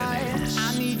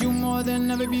more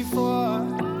than ever before.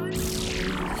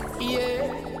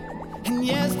 Yeah. And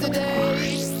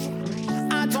yesterday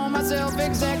I told myself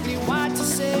exactly what to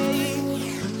say,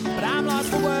 but I'm lost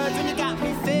for words when you got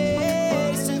me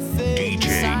face to face.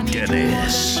 DJ I need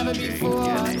Dennis. you more than ever before.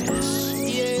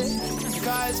 Yeah.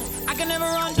 Cause I can never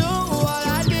undo what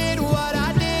I did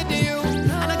to you,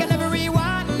 and I can never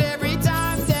rewind every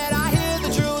time that I hear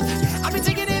the truth. I've been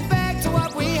taking it back to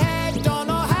what we had. Don't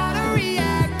know how to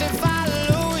react if I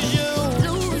lose you.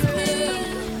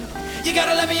 You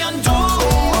gotta let me undo.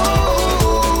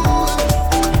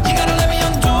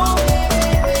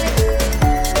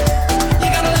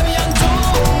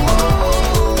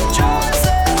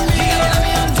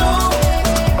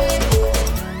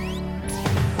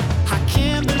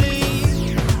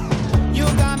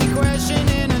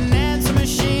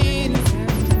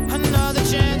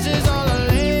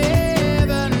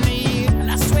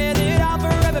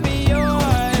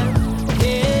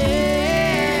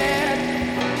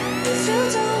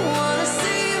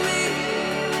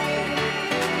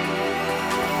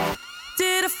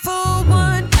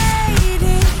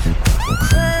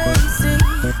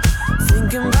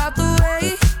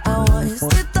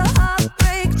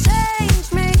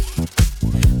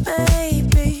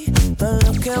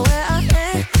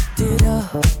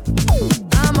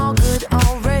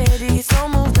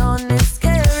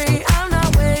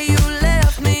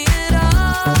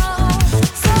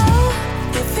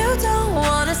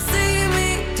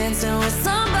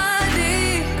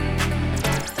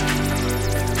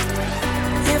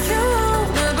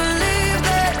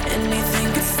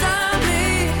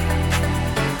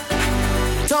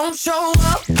 Don't show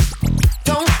up,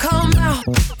 don't come out,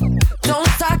 don't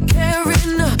start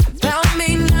caring about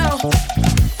me now.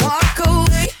 Walk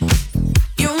away,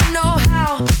 you know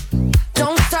how.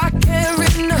 Don't start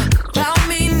caring about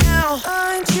me now.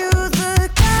 Aren't you the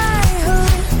guy who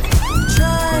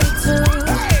tried to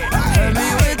hurt me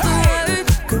with the word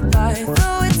goodbye?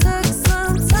 Though it took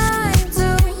some time to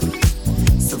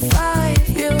survive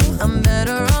you, I'm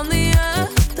better on the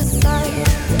other side.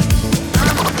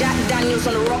 Jack Daniels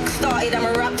on the rock started, I'm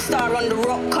a rap star on the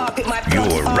rock carpet. My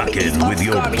You're rocking with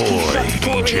your boy,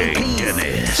 DJ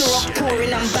Dennis. So rock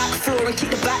pouring, I'm back flooring, keep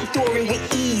the back door in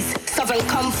with ease. Southern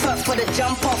comfort for the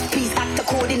jump off, please act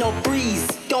according or breeze.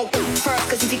 Don't go first,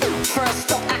 cause if you go first,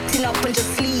 stop acting up and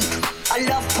just leave. I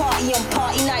love party on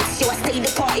party nights, yo, I stay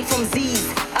the party from Z's.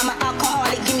 I'm an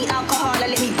alcoholic, give me alcohol,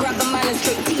 and let me grab the man and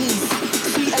straight tease.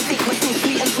 Sweet and thick, but still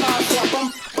sweet and smart, so I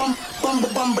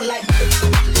bumble like.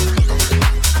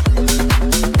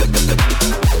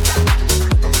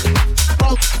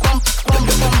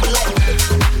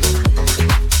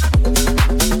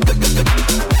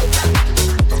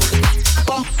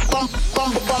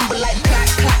 Bumble like clap,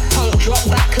 clap, punk, drop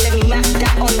back, let me match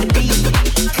that on the beat.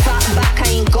 Fat back, I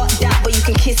ain't got that, but you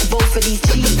can kiss both of these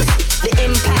cheeks. The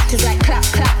impact is like clap,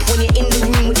 clap when you're in the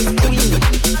room with this queen.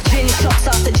 Gin shots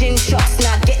after gin shots,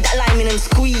 now get that lime in and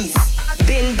squeeze.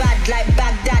 Been bad like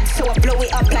Baghdad, so I blow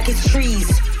it up like it's trees.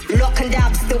 Lock and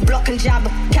dab, still block and jab,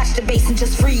 catch the bass and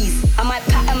just freeze. I might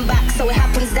pattern back, so it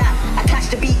happens that I catch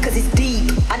the beat cause it's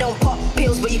deep. I don't pop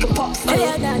pills, but you can pop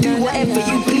still. Do whatever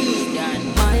you please.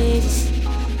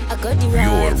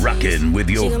 You're rocking with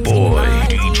your boy,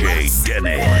 DJ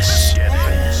Dennis.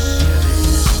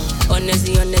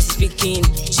 Honestly speaking,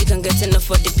 she can get enough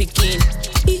for the picking.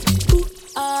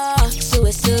 So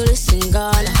we're still listening,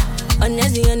 Ghana.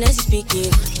 Honestly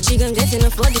speaking, she can get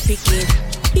enough for the picking.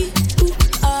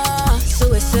 So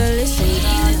we're still listening,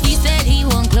 Ghana. He said he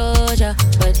want closure,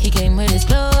 but he came with his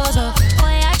closure.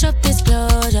 Boy, I dropped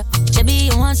disclosure. Shabby,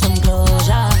 you want some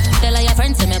closure? Tell all your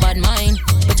friends to me about mine,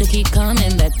 but you keep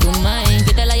coming back to mine.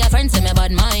 You tell all your friends to me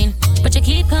about mine, but you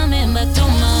keep coming back to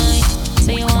mine.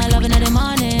 Say you want love in the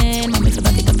morning, want me to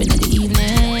back it up in the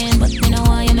evening, but you know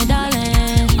why you're my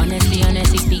darling.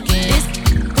 Honestly speaking, this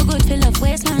too good fill up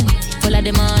waistline, full of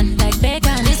demand like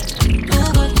bacon. This too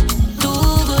good,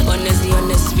 too good. Honestly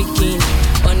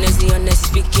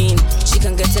speaking, she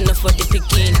can get enough for the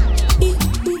picking.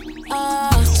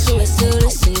 So we're still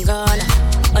listening, Ghana.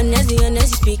 Honestly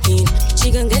speaking,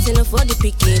 she can get enough for the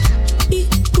picking.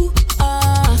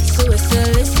 So we're still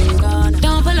listening, Ghana.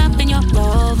 Don't pull up in your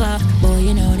Rover, boy,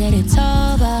 you know that it's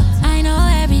over. I know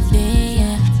everything,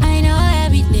 yeah. I know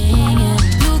everything, yeah.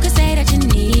 You could say that you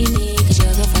need me, cause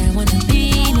your girlfriend wanna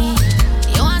be me.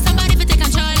 You want somebody to take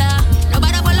controller,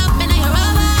 nobody pull up in your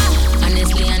Rover.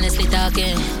 Honestly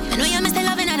talking, I know you miss the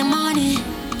loving in the morning.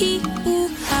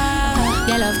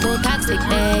 Your love too toxic,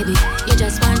 baby. You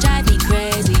just wanna drive me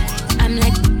crazy. I'm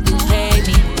like, you pay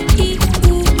me.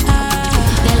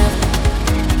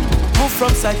 Move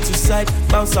from side to side,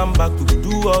 bounce and back, we could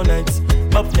do all night.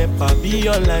 Up never be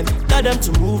online. Tell them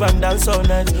to move and dance all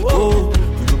night. Oh,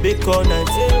 we go bake all night.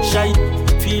 Shy,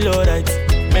 feel alright.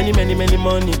 Many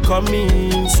money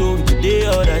coming, so we go day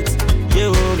alright.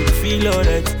 Yeah, oh, we feel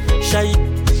alright. Shy,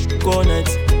 go night.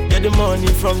 Get the money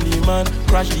from the man.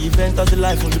 Crash the event of the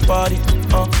life of the party.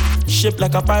 Shaped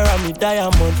like a pyramid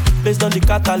diamond. Based on the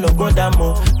catalog, one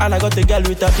diamond. And I got a girl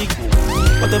with a big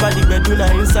whatever the bed do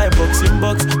now inside box in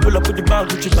box. Pull up with the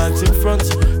bag with your bags in front.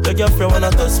 Your girlfriend wanna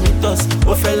toss me toss.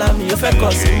 Oh fella me, oh fella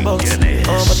cuss in box. But I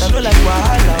know like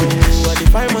wahala, oh. I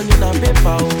define money in a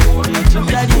paper, oh. The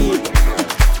ginger.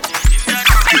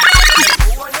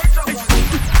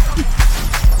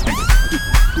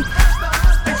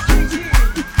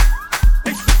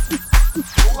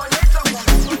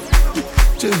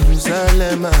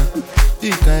 Jerusalem,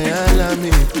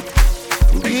 Ikayalami,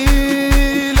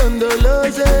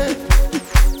 Gilondoloze,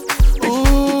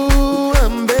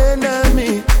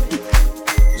 Ambenami,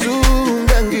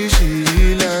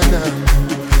 Zungangishilana,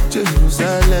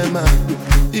 Jerusalem,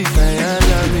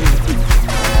 Ikayalami,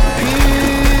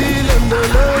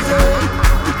 Gilondoloze,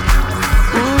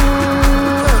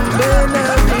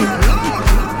 Ambenami,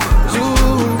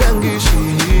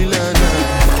 Zungangishilana,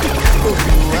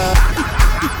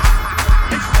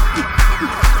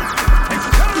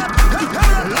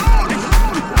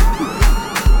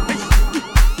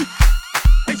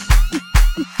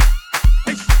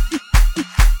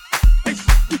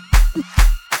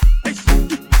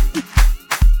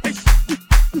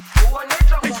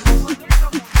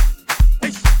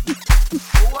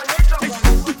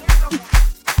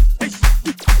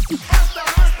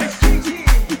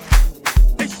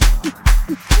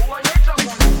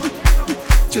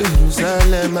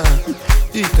 Jerusalem,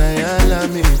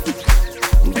 Ikayalami,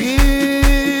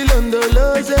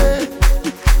 Gilondoloze,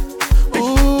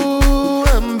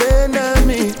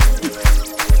 Ambenami,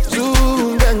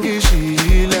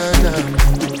 Zungangishilana,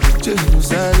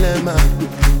 Jerusalem,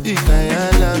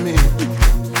 Ikayalami,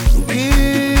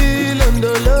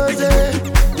 Gilondoloze,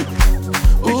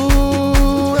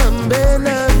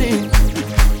 Ambenami,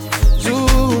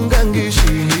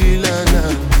 Zungangishilana.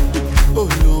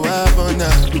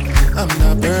 I'm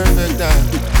not perfect, I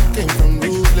came from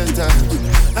ruthless times.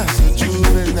 As a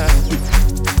juvenile,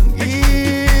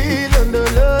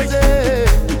 Ilondoloze,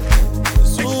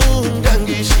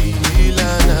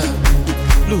 Zungangishilana.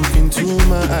 Look into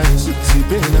my eyes, see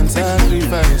pain and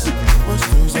sacrifice. What's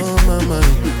goes on my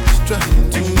mind? Just trying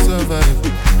to survive.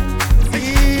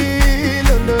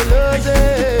 Ilondoloze,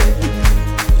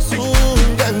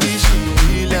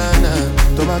 Zungangishilana.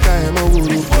 Tomaka emo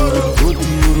wuru, oti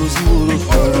wuru si wuru.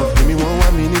 Emi won wa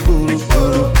mi ni gboro,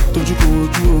 toju ko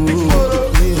oju o.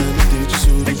 Ni ani teju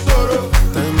sori,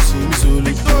 time si mi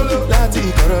soli. Láti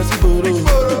Ìkọ̀rọ̀ sí gboro,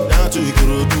 down to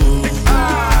Ìkòròdú o.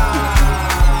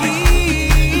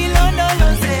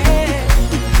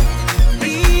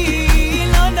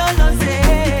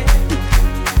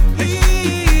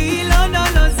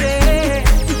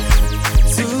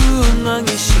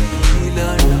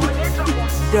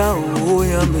 Dawo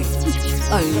yami,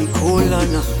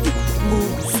 ayikholana,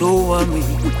 buso wami,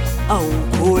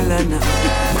 awukholana.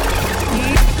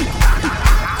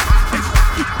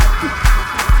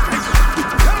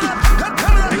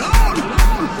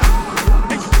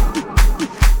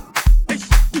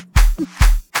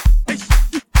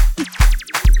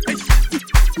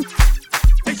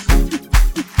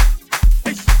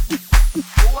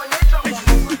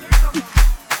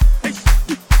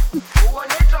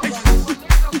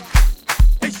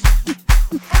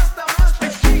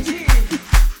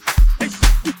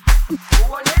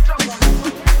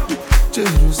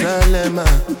 Jerusalem,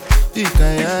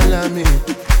 Ikayalami,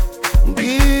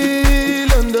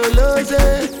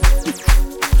 Gilondoloze,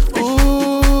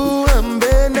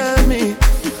 Ambenami,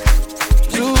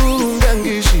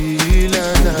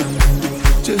 Zungangishilana,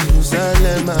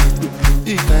 Jerusalem,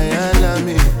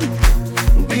 Ikayalami,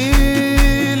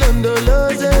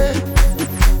 Gilondoloze,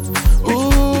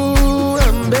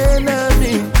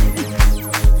 Ambenami,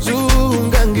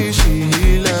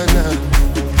 Zungangishilana.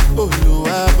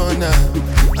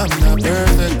 I'm not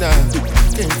perfect, I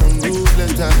came from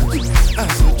ruthless times.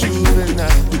 As a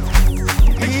juvenile,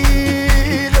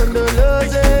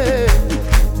 Ilondoloze,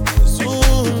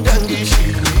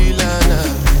 Zungangishilana.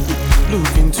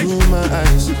 Look into my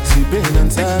eyes, see pain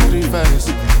and sacrifice.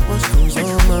 What goes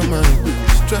on my mind?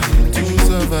 Just trying to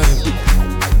survive.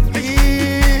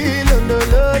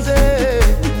 Ilondoloze,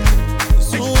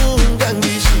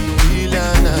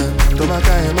 Zungangishilana.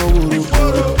 Tomaka emo wuru,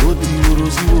 oti wuru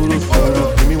si wuru.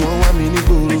 Emi won wa mi ni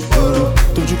gboro,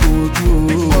 toju ko oju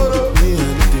o. Ni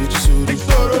ani teju sori,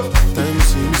 time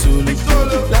si mi soli.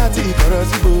 Láti Ìkọ̀rọ̀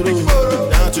sí gboro,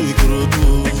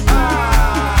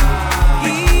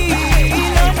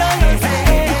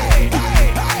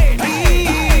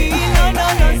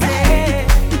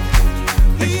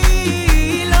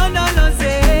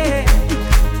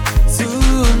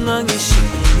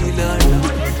 Mangishilana,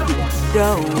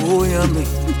 Daoyami,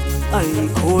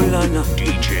 Aikolana,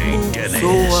 DJ Dennis.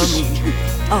 Soami,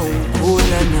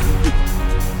 Aukolana,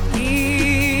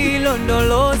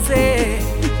 Ilondolose,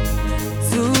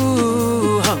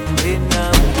 Zuhambena,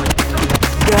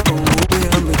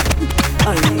 Daoyami,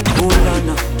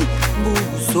 Aikolana,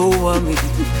 Soami,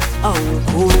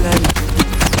 Aukolana,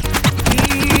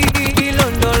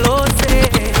 Ilondolose,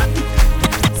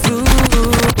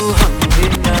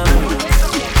 Zuhambena.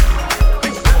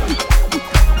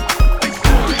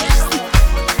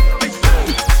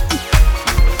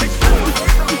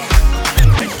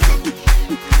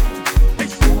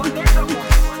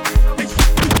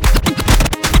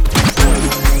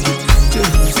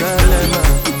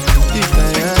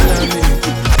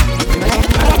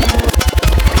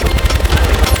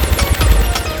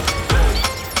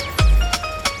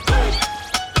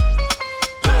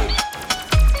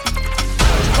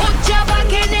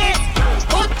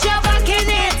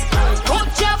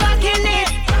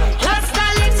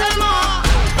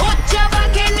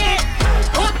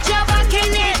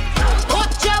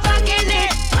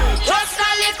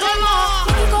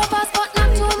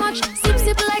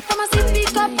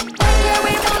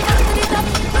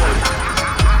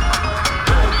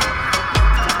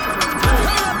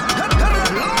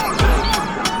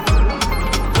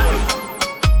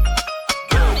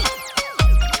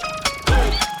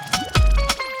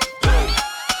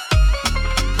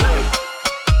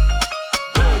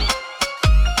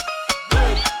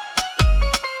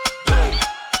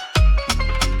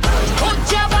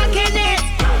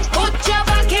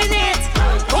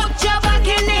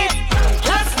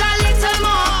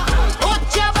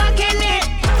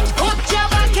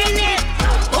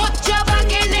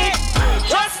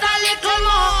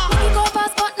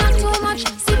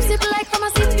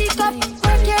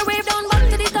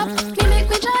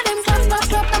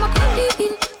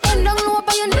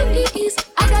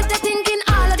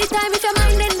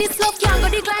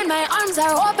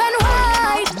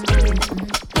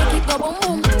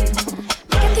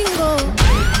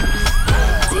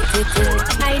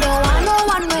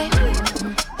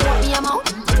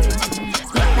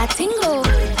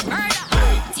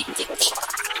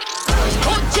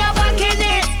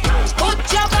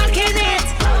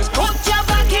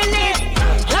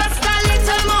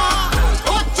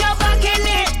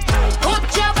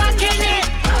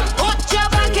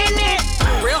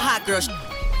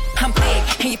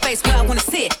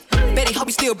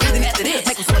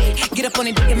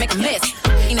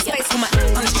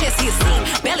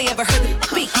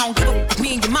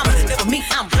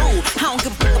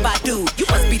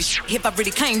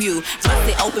 You. So I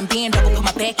said open, bend over, put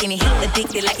my back in it. Heat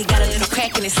addicted like it got a little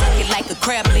crack in it. Suck it like a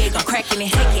crab leg, I'm cracking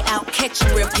it. Take it out, catch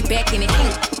your breath, get back in it.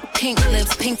 Pink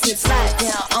lips, pink tips, slide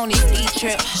down on his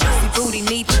E-trip. Juicy booty,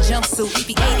 need the jumpsuit. If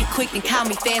he ate it quick, then call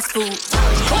me fast food.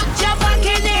 Put your back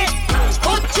in it.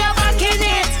 Put your back in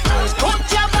it.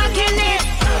 Put your back in it.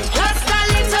 Just a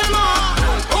little more.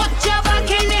 Put your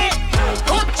back in it.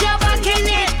 Put your back in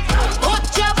it. Put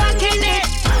your back in it.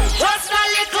 Just a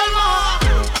little more.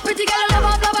 Pretty girl, love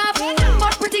up,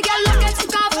 but pretty girl, look at you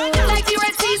cough. Like the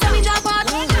Red Sea, so me jump out.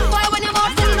 Boy, when you're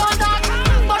more full, don't talk.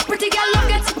 But pretty girl,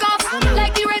 look at you cough.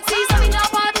 Like the Red Sea, so me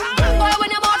jump out. Boy, when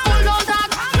you're more full, don't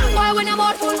talk. Boy, when you're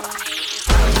more full.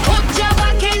 Put your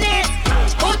back in it.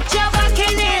 Put your back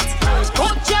in it.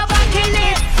 Put your back in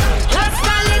it. Just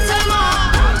a little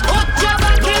more. Put your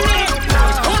back in it.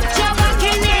 Put your back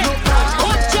in it.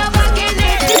 Put your back in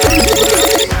it.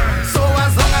 So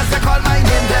as long as you call my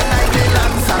name, then I will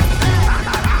answer.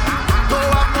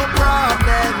 Don't have no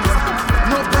problems,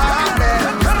 no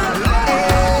problems.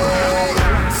 Hey.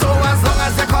 So as long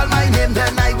as you call my name,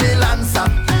 then I will answer.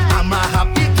 I'm a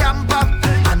happy camper,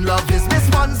 and love is my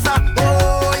sponsor.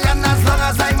 Oh, and as long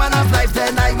as I'm man of life,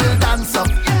 then I will dance up.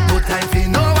 No time for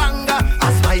no anger,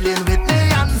 I'm smiling with me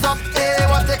hands up. Hey,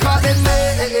 what they calling me?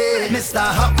 Mr.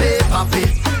 Happy Papi,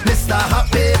 Mr.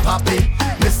 Happy Papi,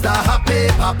 Mr. Happy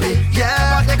Papi.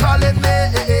 Yeah, what they calling me?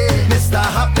 Mr.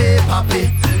 Happy Papi,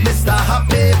 Mr.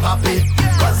 Happy Papi.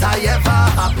 Was I ever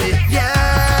happy?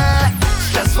 Yeah.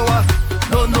 Stress for her,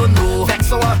 no, no, no. Vex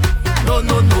for her, no,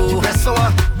 no, no. Rest for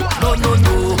her, no, no,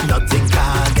 no. Nothing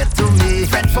can get to me.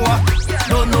 Fret for her,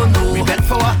 no, no, no. Regret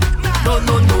for her, no,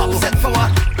 no, no. Upset for her,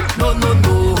 no, no,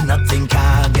 no. Nothing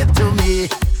can get to me.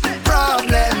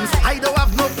 Problems, I don't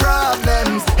have no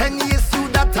problems. Any issue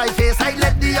that I face, I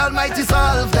let the Almighty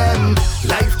solve them.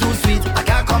 Life too sweet, I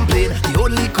can't complain. The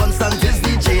only constant is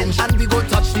the change, and we go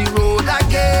touch the road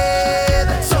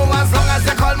again. So as long as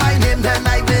you call my name,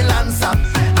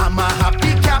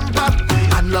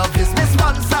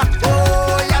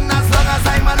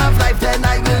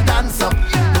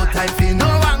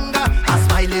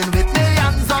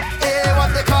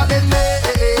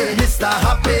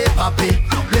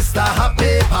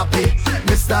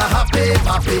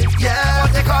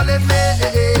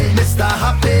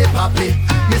 happy,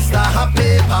 Mr.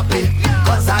 Happy Pappy,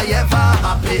 cause I ever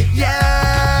happy,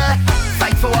 yeah.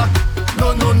 Fight for what?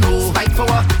 No, no, no. Fight for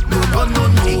what? No, no, no,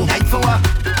 no. Ignite for what?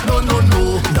 No, no,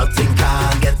 no. Nothing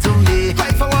can get to me.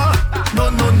 Fight for what? No,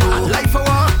 no, no. Life for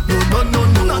what? No, no,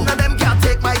 no, no. None of them can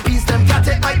take my peace, them can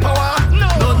take my power.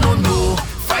 No, no, no.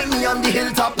 Find me on the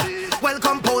hilltop, well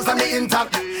composed and me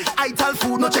intact. I tell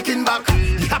food, no checking back.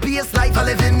 The happiest life I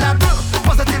live in that.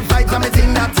 Positive vibes, I'm a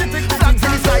thing that. Flags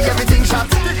in the sky, everything shot.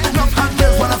 Enough hot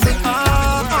girls wanna sing.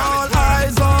 All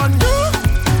eyes on you.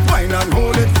 Wine and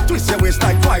hold it. Twist your waist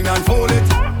like wine and fold it.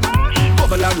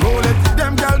 Bubble and roll it.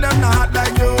 Them girl, them not hot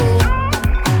like you.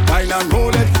 Wine and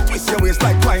roll it. Twist your waist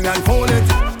like wine and fold it.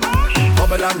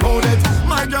 Bubble and roll it.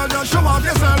 My girl, just show off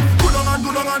yourself. Good on and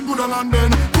good on and good on and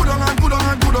bend. Good on and good on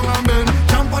and good on and bend.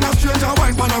 Jump on a stranger,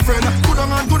 wine on a friend. Good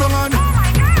on and good on and.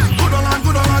 Good on and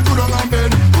good on and good on and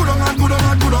bend. Good on and good on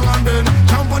and good on and bend.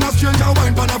 Jump on a stranger,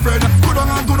 wine on a friend. Good on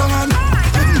and good on and.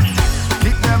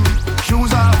 Keep them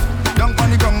shoes off. Dunk on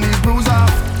the ground, knees bruise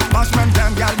off. Bashment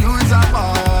time, girl, you is a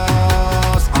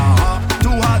boss.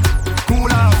 Too hot, cool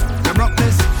off. The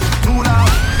roughness, too loud.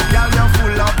 Girl, you're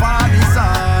full of party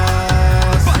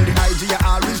sauce. On the IG, you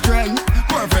always trend.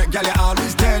 Perfect, girl, you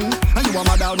always 10. And you a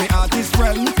mad out me artist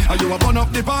friend. And you a burn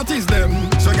up the parties them.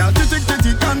 So girl, tick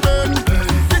and burn.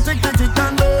 Tick and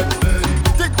burn.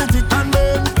 Tick and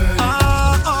burn.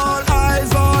 All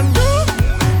eyes on you.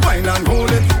 Wine and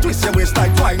hold it. Twist your waist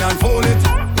like wine and fold it.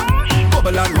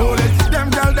 Bubble and roll it. Them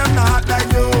girl, them not hot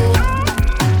like you.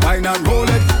 Wine and roll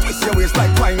it. Twist your waist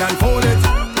like wine and fold it.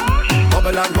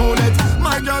 Bubble and roll it.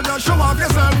 My girl, just show off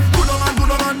yourself. Good on and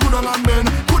good on and good on and bend.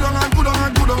 Good on and good on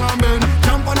and good on and bend.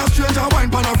 Jump on a stranger,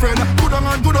 wine on a friend. Good on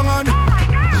and good on and.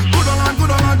 Good on and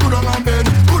good on and good on and bend.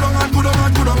 Good on and good on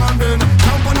and good on and bend.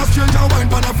 Jump on a stranger,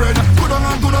 wine on a friend. Good on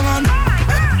and good on and.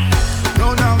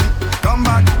 Go down, come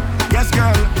back. Yes,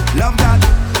 girl, love that.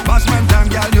 Bashment time,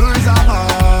 girl, you is a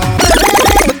boss.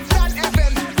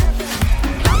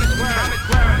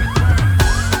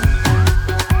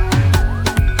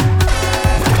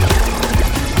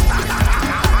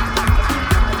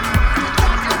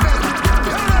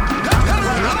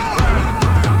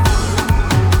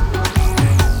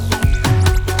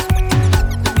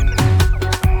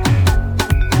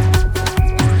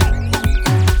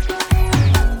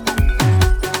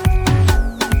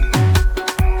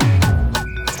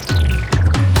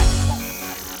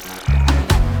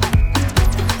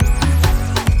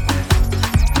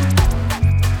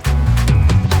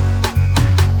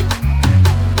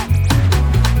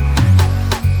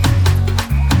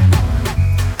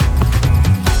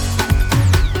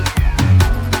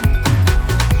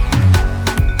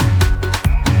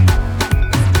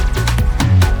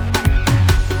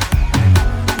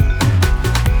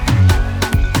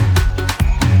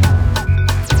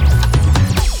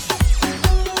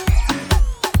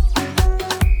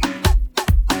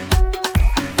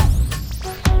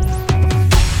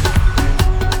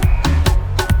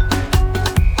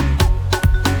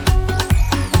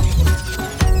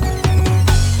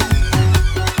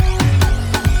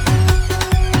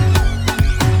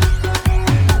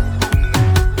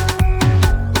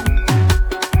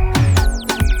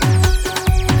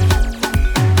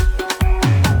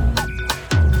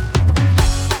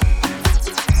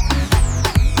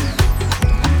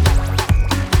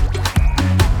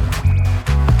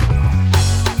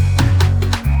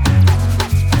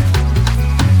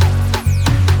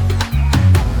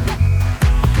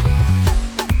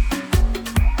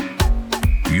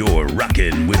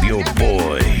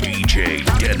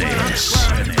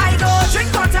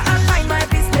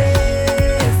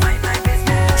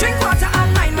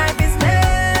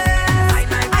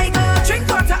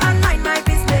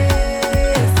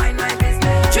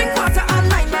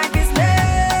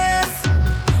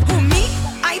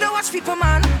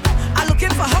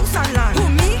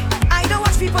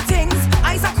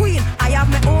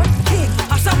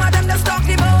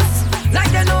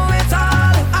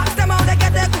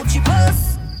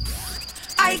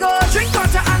 Drink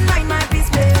water and mind my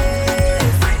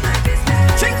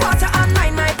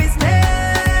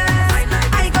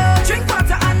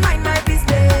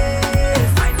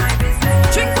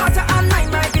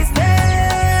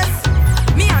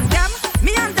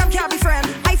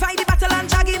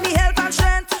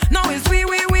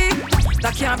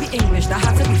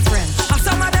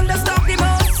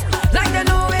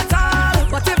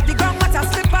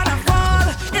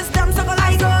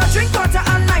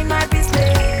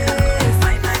business.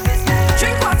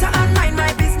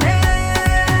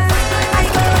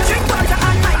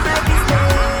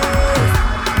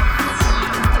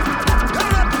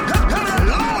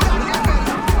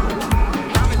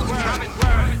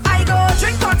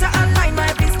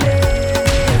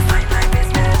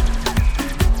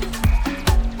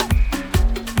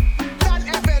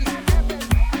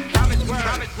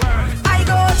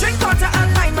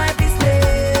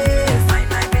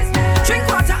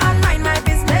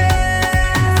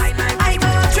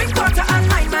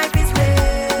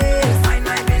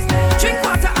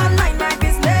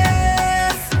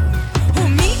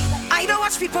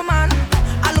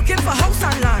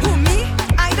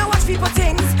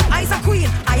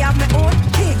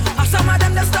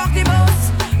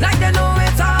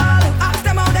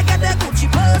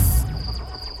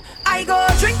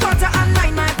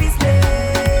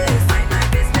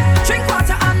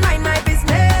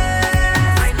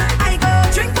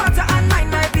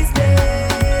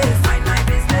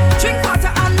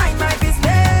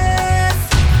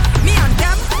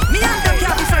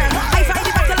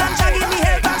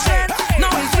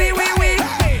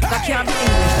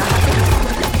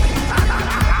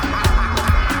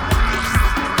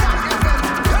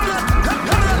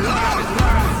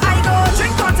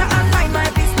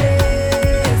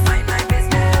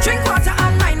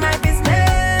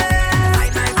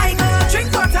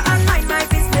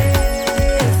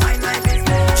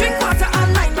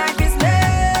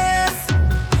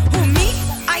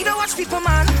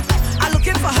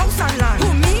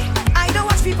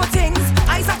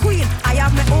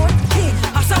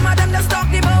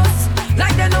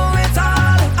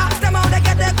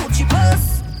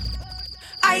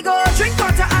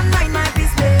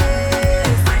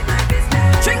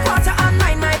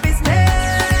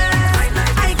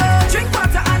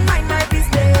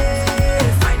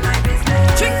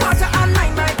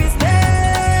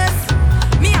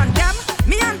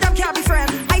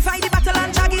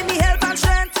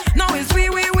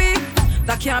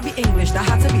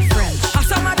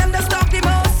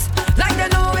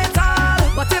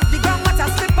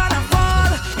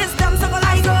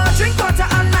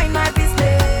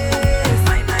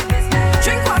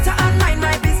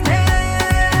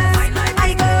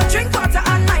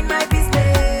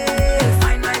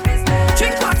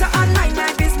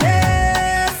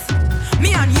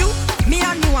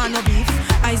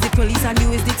 police and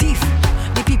you is the thief.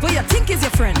 The people you think is your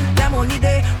friend, them only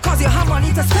there cause you have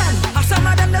money to spend. Have some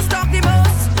of them that stalk the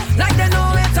most, like they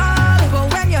know it all.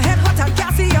 But when your head hot and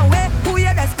can't see your way, who you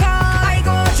that's call? I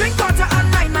go drink water and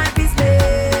mind my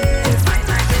business.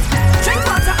 Drink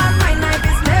water and mind my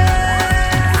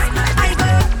business. I go.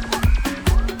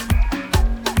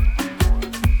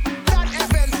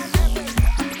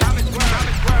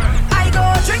 I go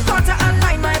drink water and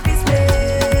mind my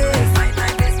business.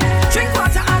 Drink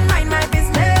water and mind my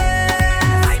business.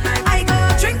 I go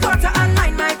drink water and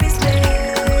mind my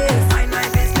business.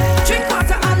 Drink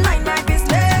water and mind my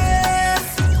business.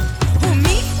 Who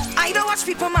me? I don't watch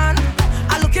people, man.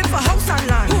 I'm looking for house and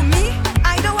land. Who me?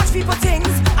 I don't watch people things.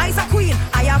 I's a queen.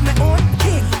 I have my own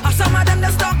king. Or some of them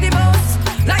that stalk the most,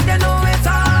 like they know it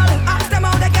all. Ask them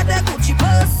how they get their Gucci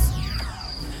purse.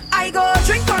 I go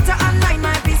drink water and mind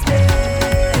my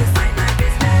business.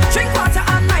 Drink water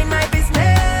and mind my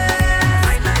business.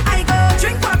 I go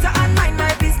drink water and mind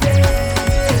my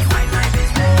business.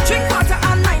 Drink water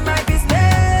and mind my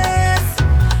business.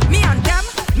 Me and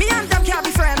them can't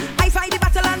be friends. I fight the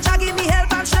battle and Jah give me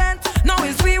help and strength. Now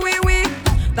it's we.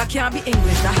 That can't be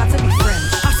English, that had to be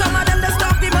French. And some of them that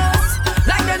stop the most,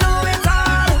 like they know it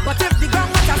all. But if the ground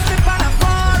was a slip and a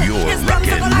fall, You're it's them to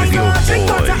rocking go with like your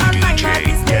drink boy, water and mind my DJ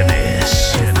business.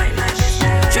 Dennis.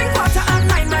 Drink water and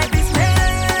mind my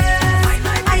business.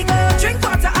 I go drink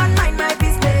water and mind my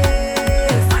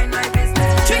business.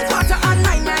 Drink water and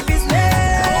mind my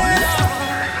business.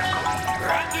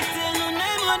 Rock it in the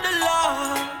name of the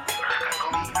Lord.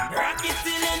 Rock it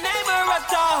in the name of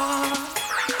Rata.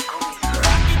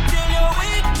 Rock it till your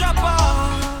weak drop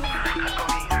off.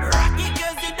 Rock it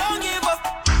 'cause you don't give up.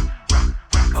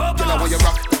 Oh, Tell her when you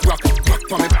rock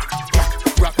for me,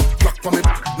 rock for me.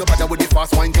 No matter with the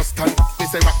fast wine, just stand. Me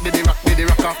say rock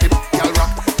off the. Y'all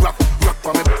rock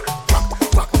for me,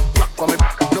 rock for me.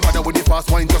 No matter with the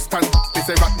fast wine, just stand. Me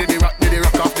say rock off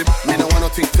the. Me no want no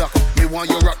TikTok. Me want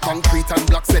you rock concrete and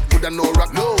block set good and no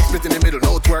rock. No split in the middle,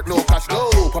 no twerk, no cash, no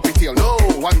puppy tail, no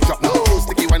one drop, no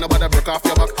sticky wine. Nobody break off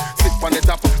your back. Sit on the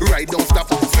top, ride don't stop.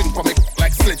 Swing for me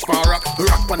like sledge for rock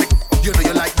for me. You know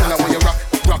you like that when you rock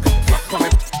for me.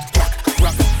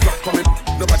 Rock for me.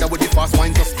 No matter with the fast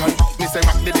wine, just stand. Me say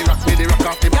rock off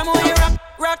the. come on, you rock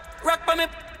for me. Rock for me.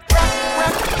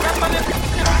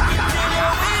 Rock it till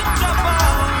your weak drop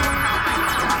off.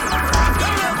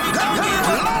 Don't give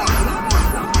up.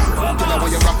 Tell her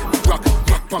when you rock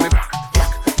for me,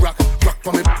 rock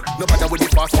for me. No matter with the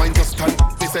fast wine, just stand.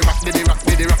 Me say rock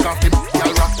off the.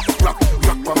 Y'all rock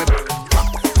for me,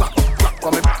 rock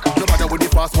for me. No matter with the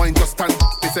fast wine, just stand.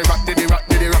 Me say rock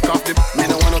off the. Me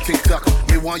no want no TikTok.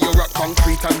 Me want you rock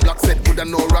concrete and block set good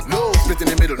and no rock. No split in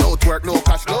the middle, no twerk, no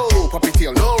cash, no puppy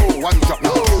tail, no one drop,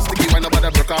 no sticky wine. Nobody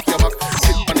break off your back.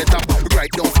 Sit on the top, right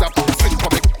don't stop. Swing for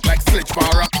me like sledge for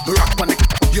rock for me.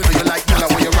 You know you like that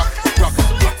when you rock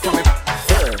for me.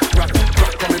 Rock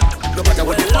for me. No matter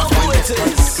what the fast wine, just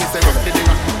stand. Me say rock.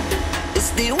 It's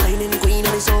the whining queen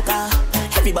of the soca.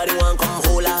 Everybody want come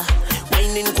hold her.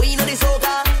 Whining queen of the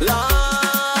soca.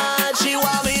 Lord, she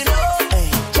want me to hey,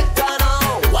 check her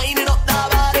now. Whining up the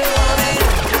body, want me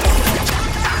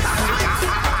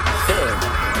hey.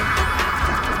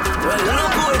 Well,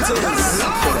 look who it is.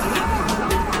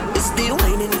 It's the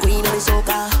whining queen of the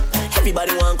soca.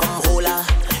 Everybody want come hold her.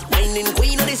 Whining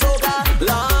queen of the soca.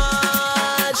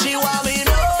 Lord, she want me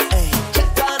to hey,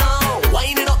 check her now.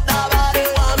 Whining up the body,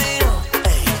 want me to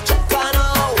hey, check her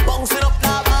now. Bouncing up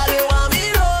the body, want me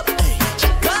to hey,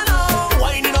 check her now.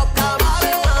 Whining up the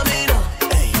body, want me to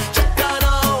hey, check her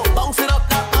now. Bouncing up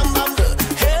the bam.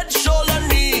 Head, shoulder,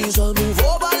 knees, move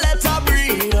over, let her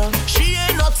breathe. She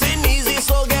ain't nothing easy,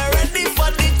 so get ready for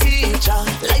the teacher.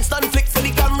 Lights done flick for the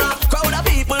camera, crowd of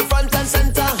people front and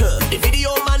center. The video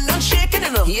man not shaking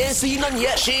enough, he ain't seen none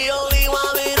yet. She only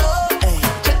want me to hey,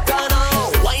 check her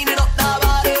now. Winding up the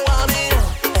body, want me to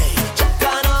hey, check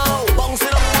her now.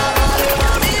 Bouncing up the body,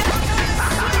 want me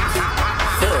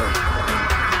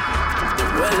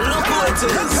Well, look who it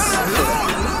is.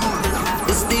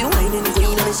 It's the whining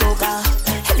queen of the soca.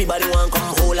 Everybody want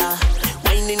come hold her.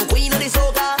 Whining queen of the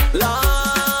soca.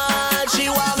 Lord, she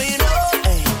want me to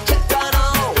hey, check her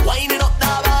now. Winding up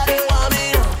the body, want me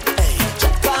to hey,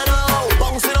 check her now.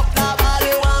 Bouncing up the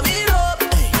body, want me to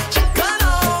hey, check her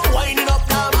now.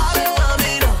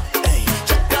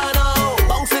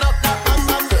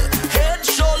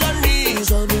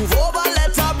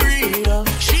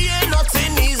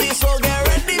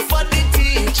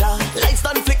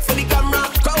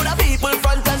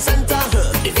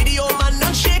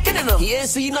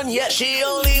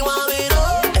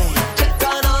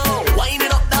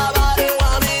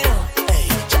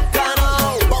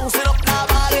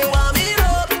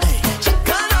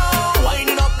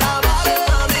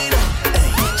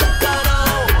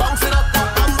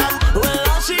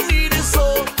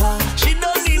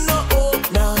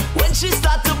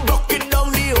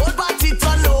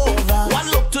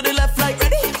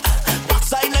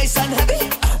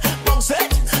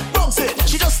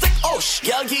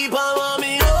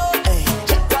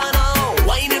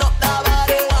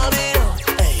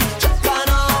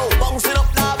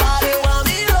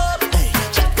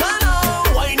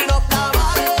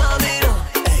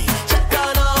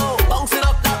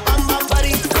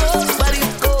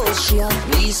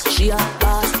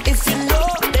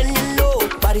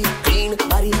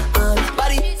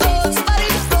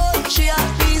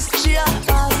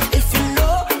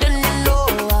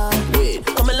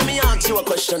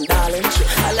 position, darling.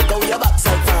 I like how your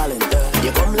backside falling.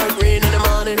 You come like rain in the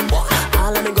morning.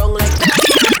 All on the ground like.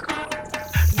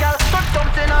 Girl, put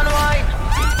something on wine.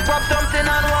 Pop something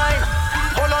on wine.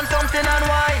 Hold on something on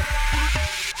wine.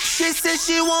 She says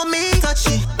she want me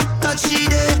touchy, touchy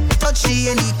there, touchy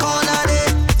any corner there,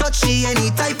 touchy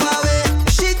any type of way.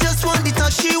 She just want the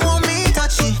touch, she want me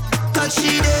touchy,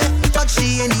 touchy there,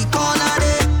 touchy any corner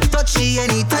there, touchy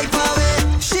any type of way.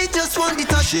 She just want the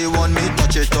touch. She want me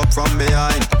touch it up from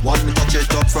behind, want me touch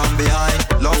it up from behind.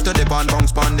 Love to dip and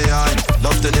bounce pan behind,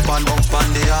 love to dip and bounce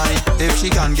pan behind. If she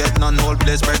can't get none, whole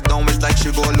place break down, it's like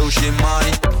she go lose she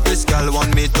mind. This girl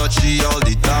want me touchy all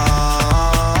the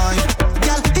time.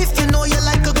 If you know you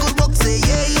like a good walk, say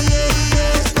yeah, yeah,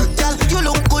 yeah. Girl, you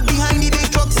look good behind the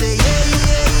big truck, say yeah,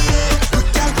 yeah, yeah.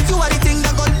 Girl, you are the thing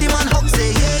that got the man hook,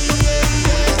 say yeah, yeah,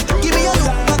 yeah. Give me a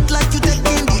look back like you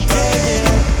taking the day.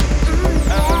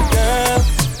 Girl,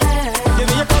 give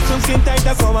me your custom skin tight,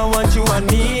 that's how I want you and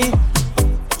me.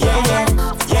 Yeah, yeah,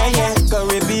 yeah, yeah.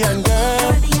 Caribbean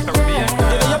girl. Give me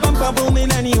your bumper booming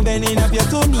and you bending up your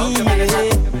two knees.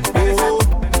 Oh,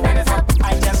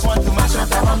 I just want to mash up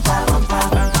the bumper.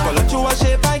 To a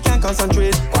shape I can't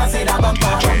concentrate. Quasi da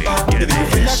bumper. If you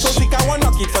feel that so sick I want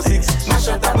knock it for 6. Mash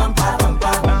up the bumper.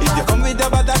 If you come with a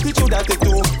bad attitude I take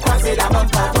 2. Quasi da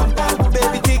bumper.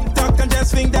 Baby tick tock and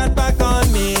just swing that back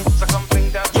on me. So come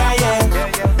swing that. Yeah, yeah.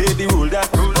 Baby roll that.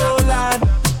 Oh lad.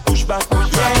 Push back.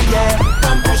 Yeah, yeah.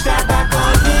 Come push that back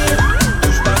on me.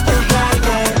 Push back. Yeah,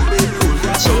 yeah. Baby roll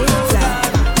that.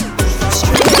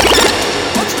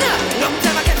 Watch now. Long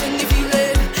time I get in the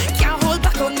feeling. Can't hold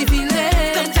back on the feeling.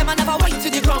 To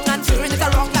the ground and turn it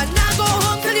around and now go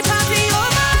home till the party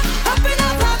over. Up in a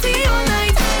party all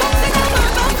night, boxing up and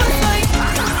down for fight.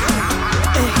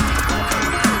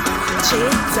 Straight.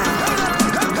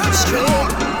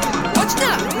 Watch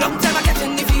now, long time I get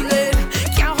in the feeling.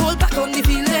 Can't hold back on the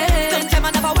feeling. Sometime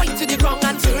I never wait to the ground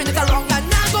and turn it around and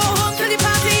now go home till the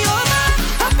party over.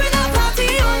 Up in a party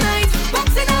all night,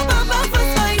 boxing up and down for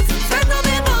fight. Spend all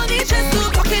my money just to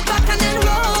cock it back and then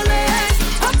roll it.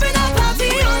 Up in a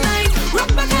party all night. Rock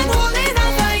back and hold it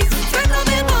and fight. Spend all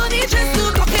my money just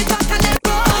to cock it back and then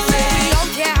roll it. We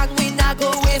don't care and we not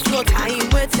go waste no time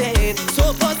with it.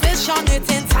 So position it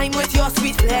in time with your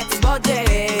sweet flex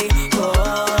body.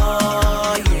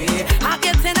 Oh yeah, I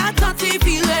get in that touchy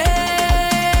feeling.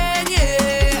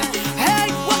 Yeah. Hey,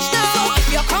 watch now. So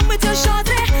if you come with your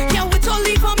shorty, yeah, we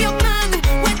totally from your man.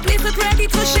 When place is ready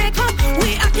to shake up,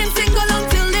 we acting single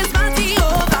until this party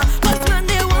over. Cause man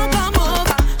they won't come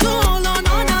over. To hold on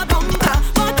a bumper,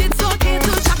 but it's okay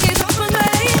to chuck it up and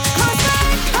lay. Cause I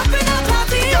up in a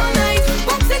party all night,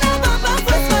 boxing a bumper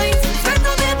for fight. Spend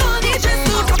all my money just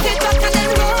to cock it back and then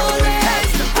roll it.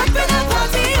 Up in a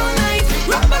party all night,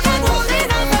 rock back and hold it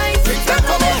and fight. Spend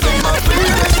all my money.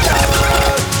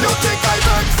 You think I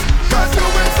vex, cause you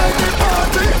inside the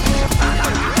party.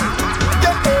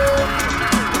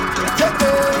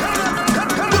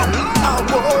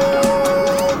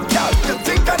 Girl, you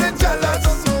think I'm jealous?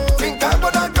 Think I'm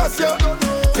gonna cuss you?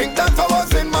 Think that I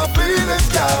was in my feelings,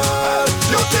 girl?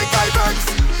 You think I vex,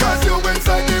 cause you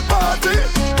inside the party.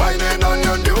 Whining on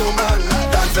your new man,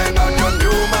 dancing on your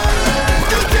new man.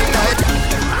 You think I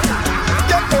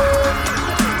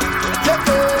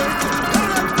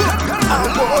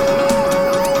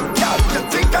girl, you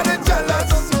think I'm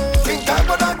jealous? Think I'm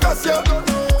gonna cuss you?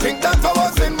 Think that I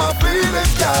was in my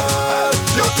feelings, girl?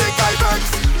 You think I vex,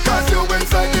 cause you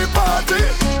inside the party.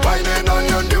 Whining on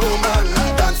your new man,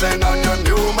 dancing on your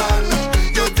new man.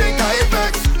 You think I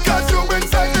vex, cause you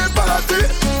inside the party.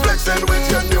 Flexing with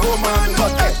your new man.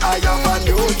 But hey, I have a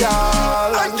new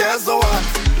girl. And guess what?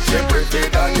 She pretty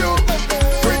than you,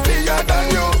 prettier than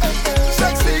you,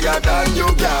 sexier than you,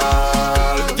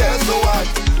 girl. Guess what?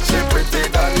 She pretty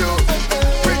than you,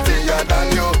 prettier than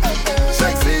you,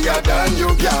 sexier than you,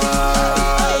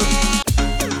 girl.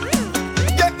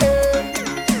 Yeah,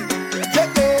 yeah,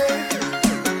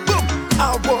 yeah. Boom. I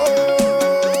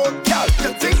whoa, girl.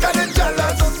 You think I'm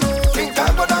jealous? Think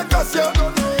I'm gonna cuss you?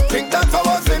 Think that I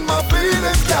was in my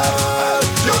feelings, girl?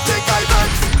 You think I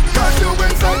vex, cause you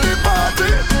inside the party.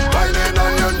 Whining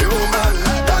on your new man,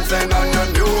 dancing on your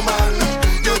new man.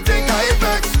 You think I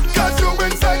vex, cause you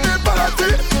inside the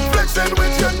party. Flexing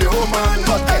with your new man.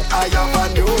 But hey, I have a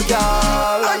new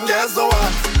girl. And guess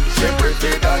what? She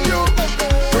pretty than you,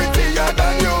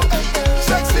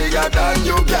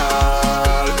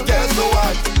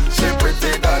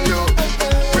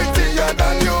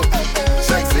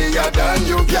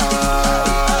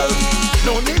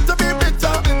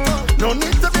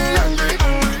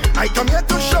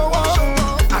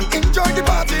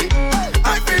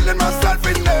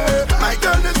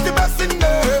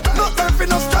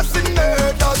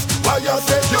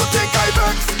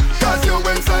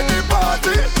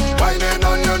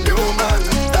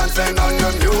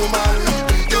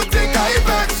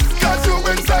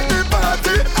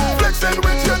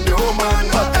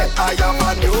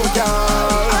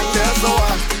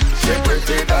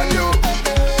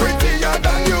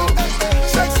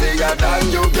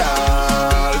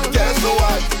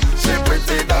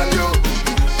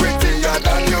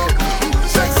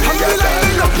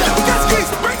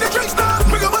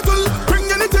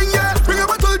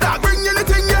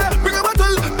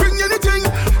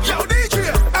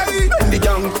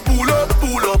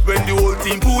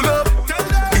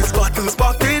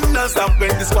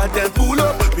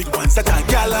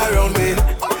 around me,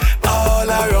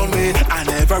 and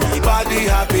everybody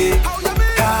happy,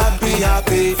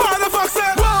 happy. Father fuck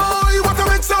say, boy, what a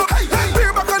mix up.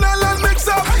 Beer back on the land mix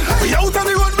up. We out on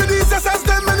the road with these SS,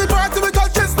 them many party we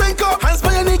touch and stink up. Hands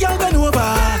by any girl bend over,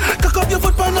 cock up your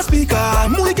foot on the speaker.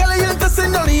 Muy caliente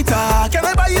señorita, can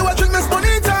I buy you a drink, Miss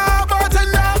Bonita?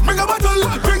 Bartender, bring a bottle,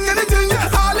 bring anything.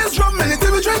 All is rum,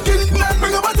 anything we drinking.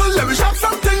 Bring a bottle, let me shop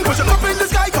something. Push it up in the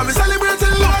sky, come and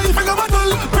celebrating life. Bring a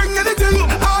bottle, bring anything.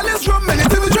 All is rum,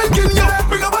 anything we drinking. Yeah,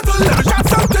 bring a bottle, let me shop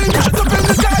something. Push it up in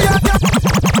the sky, yeah.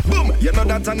 Boom, you know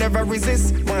that I never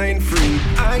resist. Wine free,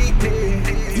 I did.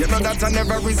 You know that I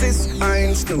never resist. I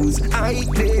ain't snooze, I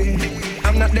did.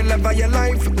 I'm not the love of your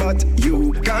life, but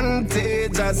you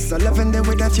contagious. I love the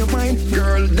way that you whine,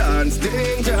 girl, dance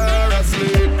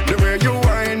dangerously. The way you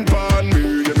whine pon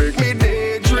me, you make me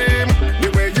daydream. The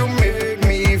way you make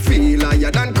me feel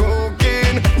higher than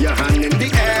cocaine. Your hand in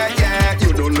the air, yeah.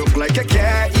 You don't look like a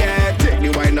cat, yeah. Take the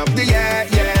wine up the air,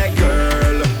 yeah,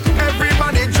 girl.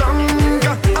 Everybody drunk,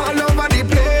 all over the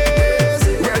place.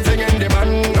 We're singing the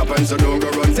man up and so don't go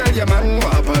run, tell your man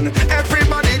what happened.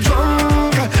 Everybody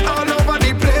drunk, all over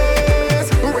the place.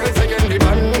 We're singing the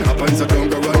man up and so don't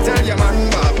go run, tell your man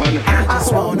what happened. I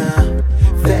just wanna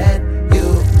vet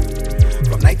you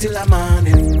from night till the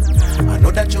morning. I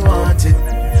know that you want it,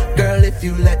 girl. If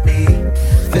you let me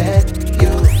vet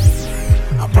you,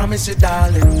 I promise you,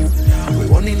 darling, we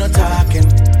won't need no talking.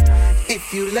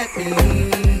 If you let me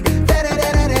vet you,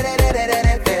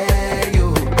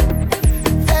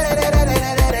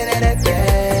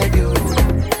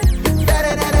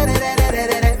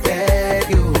 vet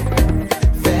you,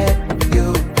 vet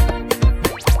you.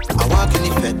 I walk in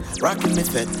the fed, rockin' the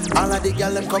fed. All of the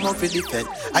gal them come out for the fed.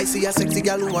 I see a sexy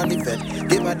gal who want the fed.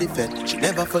 Give her the fed, she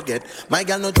never forget. My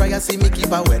gal no dry, I see me keep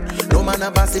her wet. No man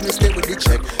a boss, me stay with the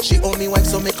check. She owe me wife,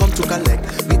 so me come to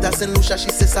collect. Meet her St. Lucia, she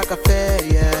say sac affair,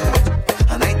 yeah.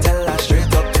 And I tell her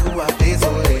straight up to her face,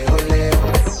 ole, ole.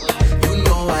 You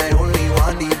know I only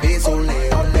want the base, ole,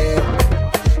 ole.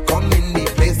 Come in the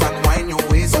place and wind your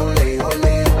waist, ole, ole.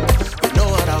 You know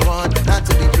what I want, not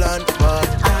to be blunt, but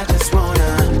I just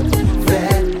wanna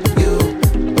vet you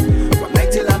from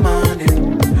night till the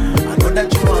morning. I know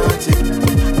that you want it,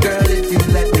 girl. If you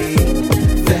let me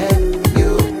vet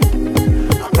you,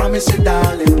 I promise you,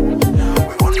 darling, we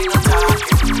won't need no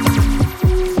talking.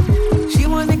 She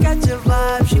wanna catch a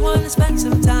vibe, she wanna spend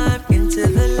some time into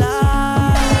the light.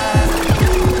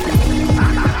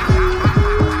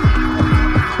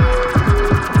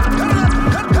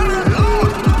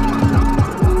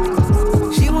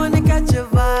 She wanna catch a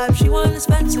vibe, she wanna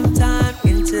spend some time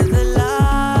into the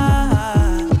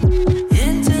light.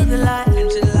 Into the light,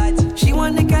 into the light. She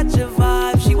wanna catch a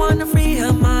vibe, she wanna free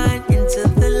her mind into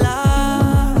the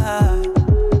light.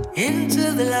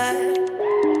 Into the light.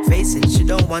 Face it, she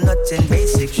don't want nothing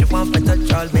basic. She want to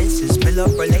touch all bases. Build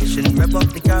up relation, rev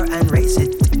up the car and race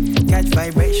it. Catch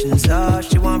vibrations, oh,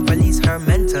 she want release her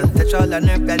mental. Touch all her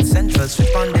nerve blood central.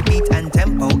 Strip on the beat and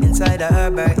tempo. Inside of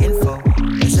her info.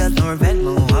 Result nor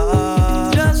Venmo,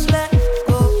 oh. Just let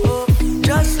go,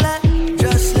 just let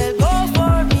go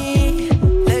for me.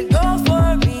 Let go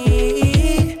for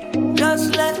me.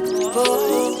 Just let go,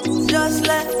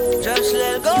 just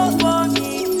let go for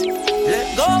me.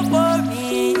 Let go for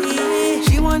me.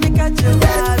 She wanna catch a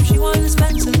vibe, she wanna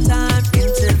spend some time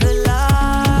into the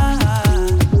light.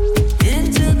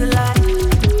 Into the light.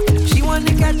 She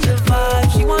wanna catch a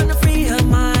vibe, she wanna free her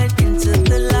mind into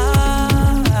the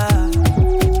light.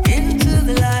 Into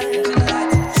the light.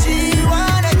 She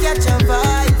wanna catch a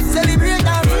vibe, celebrate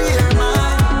and free her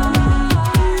mind.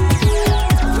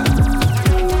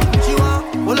 She want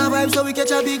all her vibes so we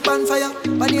catch a big bonfire.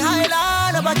 On the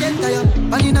highland of a Kentire,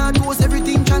 and in our toes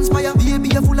everything transpire. Baby,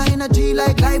 you're full of energy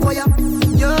like live wire.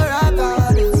 You're a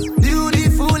goddess,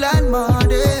 beautiful and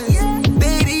modest.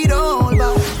 Baby, don't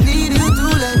bow, need you to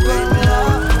let go.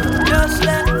 Just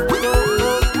let go,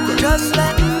 just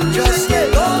let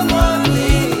go for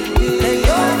me. Let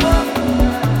go for me.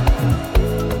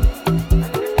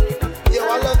 Yo, I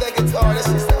love that guitar, this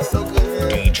is so good, man.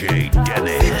 DJ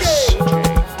Dennis.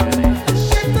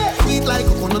 Sweet like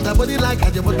coconut, her body like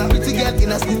Haja, but I'm pretty girl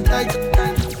in a skin tight.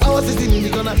 I was sitting in the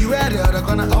corner, you were the other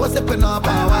corner. I was stepping up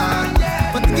power.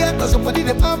 But the girl got somebody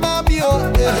that I'm happy,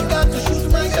 oh. I got to shoot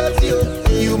my shot, yo.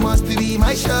 You must be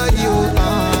my shot, yo.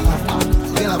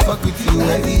 Girl, I fuck with you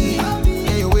heavy.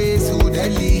 Yeah, your way so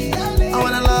deadly. I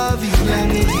wanna love you,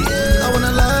 Lenny. I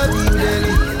wanna love you,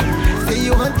 Lenny. Say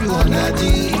you want to on that G.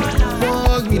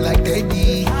 Hug me like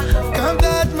daddy. Come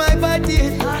touch my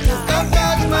body. Come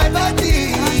touch my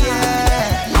body,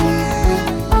 yeah.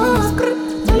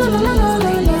 La la la la la la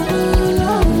la.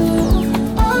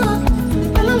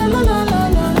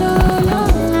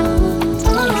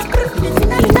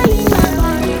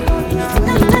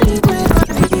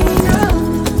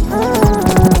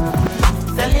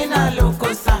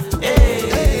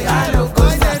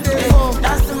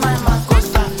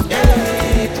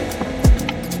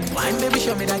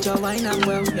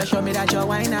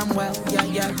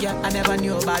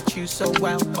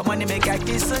 well, but money make I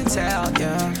kiss and tell,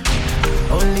 yeah.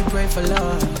 Only pray for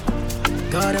love,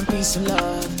 God and peace and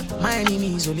love. My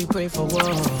enemies only pray for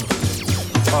war.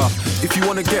 If you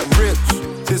wanna get rich,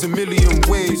 there's a million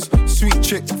ways. Sweet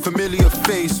chick, familiar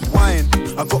face. Wine,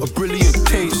 I got a brilliant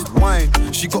taste. Wine,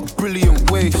 she got brilliant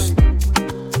waist.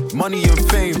 Money and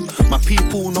fame, my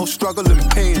people no struggle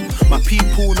and pain. My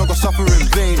people no go suffer in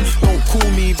vain. Don't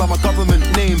call me by my government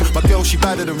name. My girl she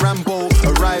badder than Rambo,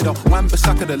 a rider.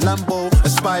 Wan-Bissaka the Lambo, a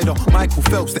spider. Michael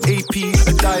Phelps the AP,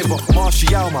 a diver.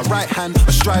 Martial my right hand,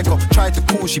 a striker. Tried to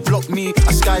call, she blocked me.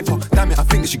 I Skype her, damn it I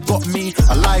think that she got me.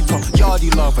 I like her,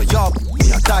 yardie lover, yard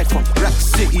me. I died from Black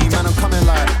City, man I'm coming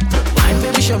like. Wine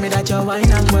baby, show me that you're wine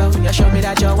and well. Yeah, show me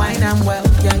that you're wine and well.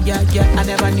 Yeah, yeah, yeah. I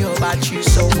never knew about you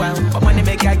so well, but money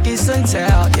make I kiss and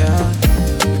tell,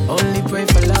 yeah. Only pray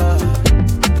for love,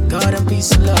 God and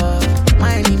peace and love.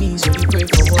 My enemies only pray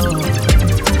for war.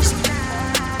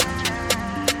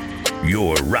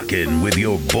 You're rocking with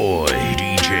your boy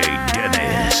DJ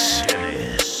Dennis.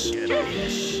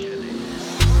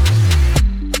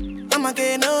 I'ma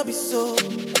get no be so.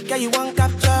 Yeah, you won't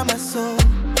capture my soul.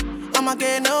 I'ma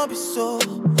get no be so.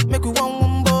 Make we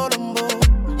one bombo.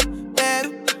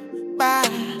 Better, bye.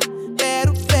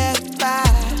 Better, bye.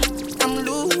 I'm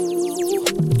loose.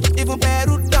 Even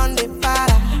better done the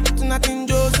para. Tonight in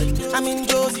Josie, I'm in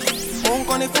Josie. Won't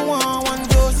call if you want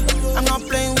Josie. I'm not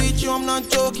playing with you, I'm not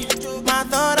joking. My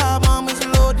thought of mom is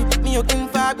loaded. Me, you can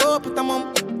fag up, but I'm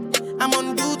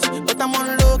on duty, but I'm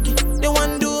on low key. They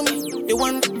want do me, they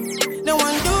want do me,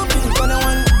 but they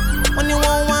want. When you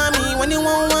won't want me, when you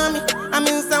won't want me, I'm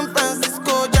in San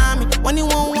Francisco, Jammy. When you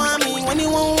won't want me, when you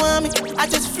won't want me, I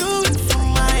just flew in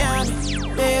from Miami.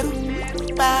 Peru,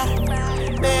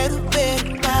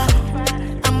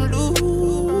 I'm loose.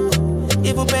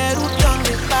 Even Peru done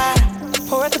the fire.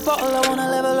 Pour out the bottle, I wanna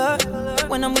level up.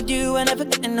 When I'm with you, I never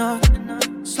get enough.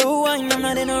 Slow wine, I'm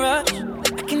not in a rush.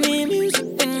 I can hear music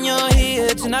when you're here.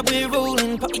 Tonight we're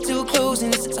rolling, party till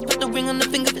closing. Since I put the ring on the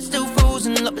finger, it's still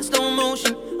frozen. Love in slow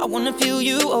motion, I wanna feel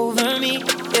you over me,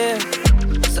 yeah.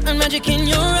 Something magic in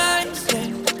your eyes, yeah.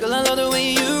 Girl, I love the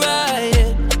way you ride,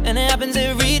 yeah. And it happens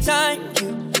every time you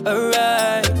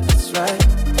arrive, that's right.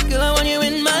 Girl, I want you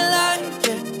in my life,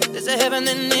 yeah. There's a heaven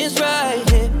and it's right,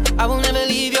 yeah. I will never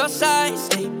leave your side,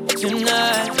 stay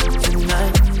tonight.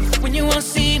 When you won't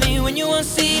see me,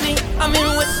 I'm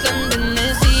in West London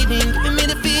this evening. Giving me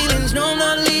the feelings, no I'm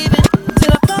not leaving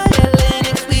till I fly LA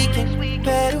next weekend.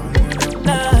 Peru,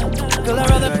 nah, girl I'd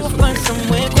rather go find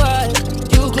somewhere quiet.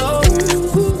 You glow,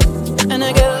 and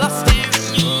I get lost here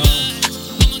in your eyes.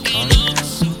 I'ma get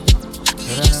lost, so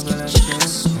you just get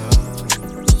chance.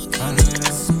 I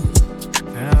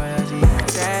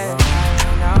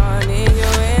don't need you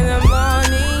in the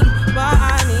morning, but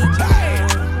I need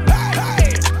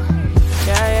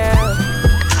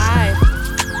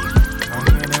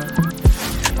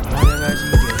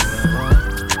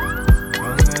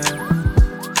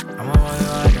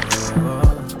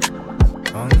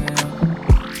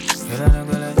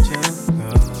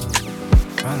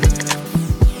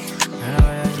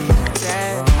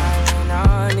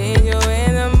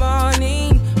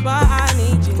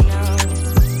you.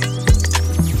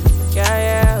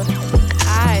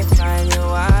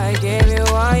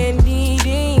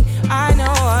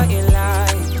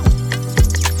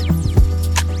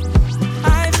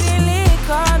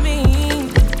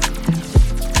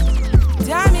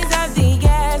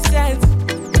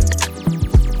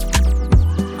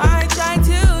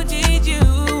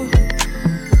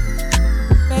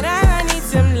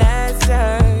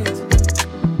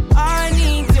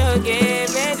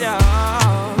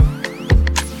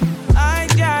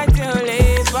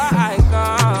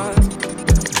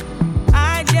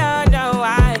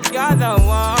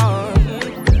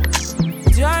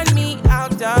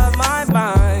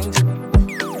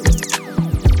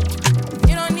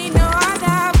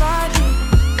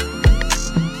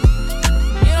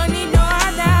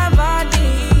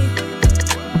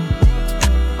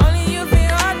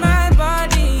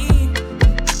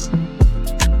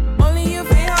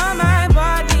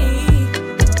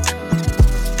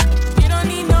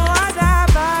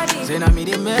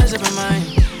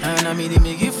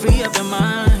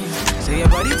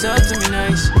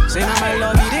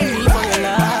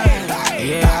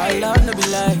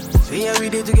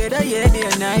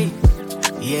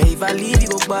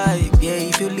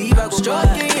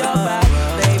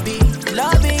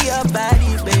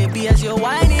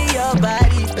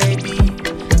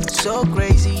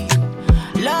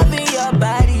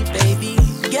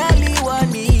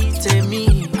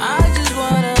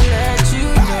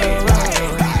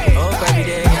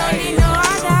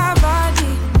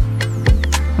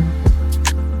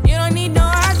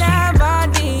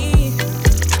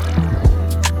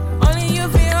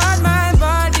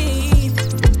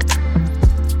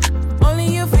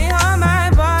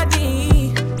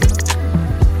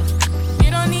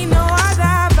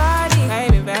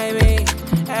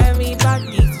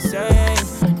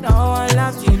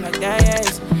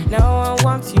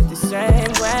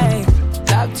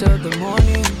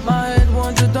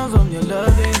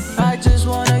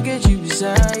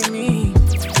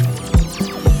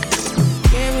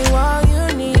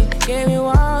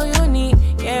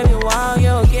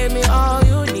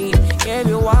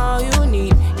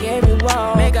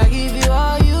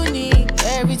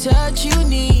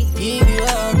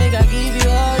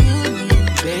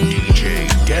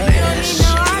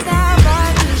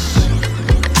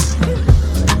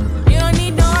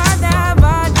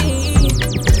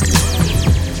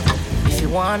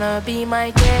 my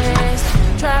guest.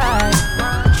 Try.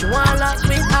 She want lock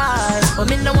me eyes, but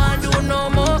me no want do no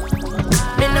more.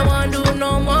 Me no want do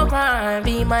no more crime.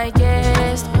 Be my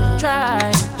guest. Try.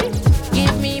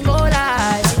 Give me more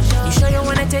life. You sure you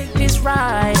wanna take this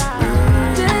ride?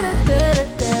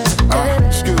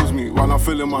 Excuse me while I'm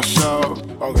feeling my show.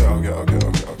 Okay.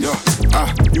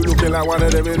 Yeah. You looking like one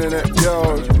of them internet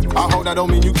girls. I hope that don't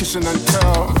mean you kissing and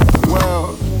tell.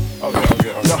 Well,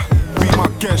 okay. Yeah. Be my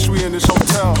guest, we in this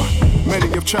hotel. Many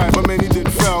have tried, but many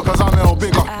did fail. Cause I'm L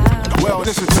bigger. Well,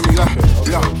 listen to me,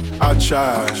 yeah. I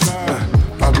tried.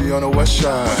 I'll be on the west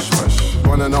side.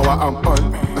 Wanna know what I'm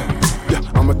on? Yeah,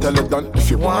 I'ma tell it done if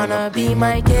you wanna be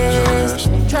my guest.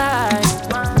 Try.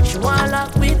 She want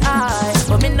lock with eyes,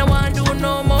 but me no want do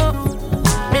no more.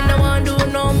 Me no want do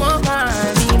no more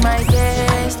crime. Be my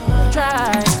guest.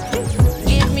 Try.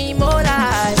 Give me more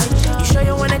life. You sure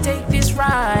you wanna take this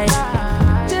ride?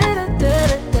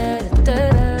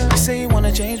 You say you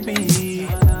wanna change me,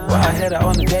 well I head out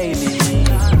on the daily.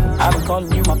 I've been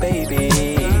calling you my baby,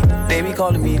 they be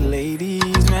calling me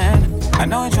ladies, man. I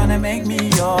know you're trying to make me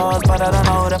yours, but I don't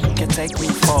know what you can take me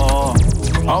for.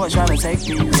 Always trying to take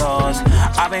me yours.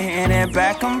 I've been hitting it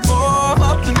back and forth,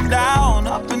 up and down,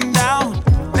 up and down.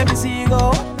 Let me see you go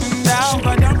up and down.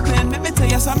 But don't plan, let me tell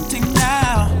you something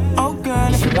now. Oh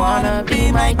girl, if you wanna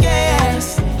be my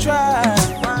guest, try.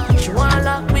 She want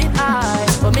lock with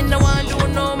eyes, but me no want do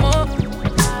no more.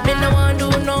 Me no want do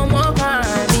no more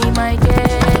crime. Be my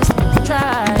guest,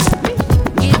 try.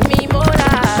 Give me more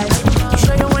life. You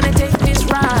sure you wanna take this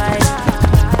ride?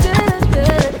 Be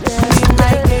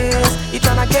my guest. You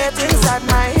tryna get inside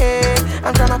my head.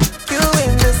 I'm tryna put you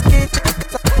in this kitchen.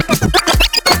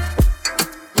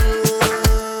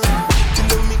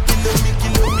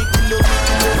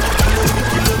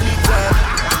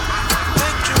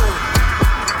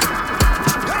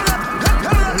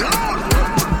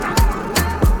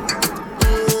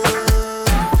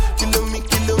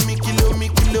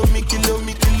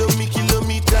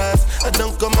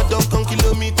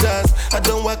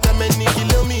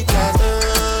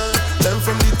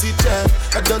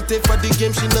 For the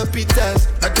game, she no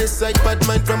pitas. I decide bad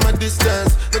mind from a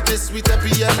distance. Not this sweet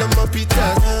happy, I love my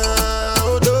pitas.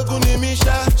 Oh, Doguni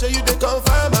Misha, show you the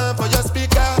confirm for your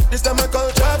speaker. This time I call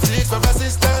trap six for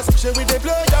assistance. Show we they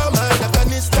blow your mind,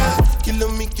 Afghanistan.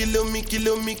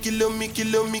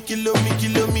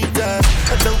 Kilometers.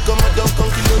 I don't come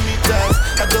kilometers.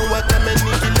 I don't walk that many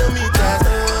kilometers.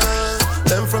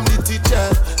 Learn from the teacher.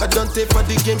 I don't take for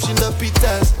the game, she no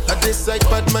pitas. I decide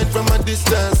bad mind from a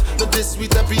distance. Not this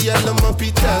sweet happy, I love my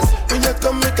pitas. When you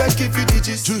come, make I give you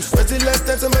digits. When's the last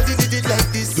time somebody did it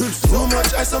like this? Too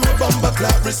much ice on my bumper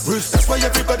clap wrist. That's why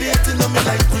everybody hating on me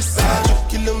like Chris.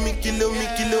 Kilometers.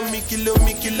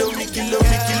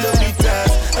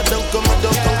 I don't come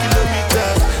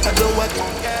kilometers. I don't walk.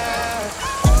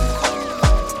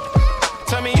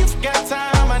 Tell me you've got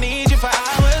time, I need you for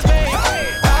hours, babe.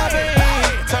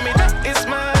 Tell me that it's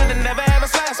mine and never ever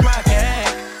slice my cake.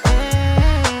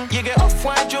 You get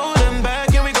off-white Jordan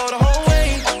back and we go the whole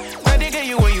way. Now they get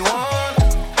you what you want.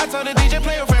 I told the DJ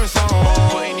play your favorite song.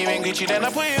 Putting you in Gucci, then I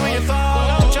put you in your thong.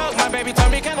 Don't joke, my baby, tell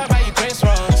me can I buy you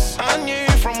Christmas? I knew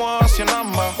from what's your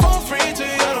number. For free to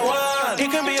you're the one. It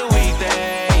can be a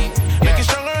weekday, make it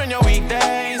stronger on your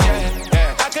weekdays.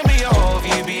 Yeah. I can be your whole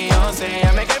view, Beyonce.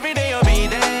 I make every day your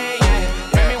B-day.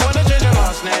 Yeah. Make me wanna change your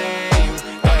last name.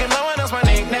 Don't give no one else my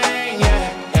nickname.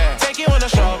 Yeah. Take you on a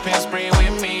shopping spree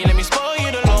with me. Let me spoil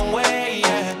you the long way.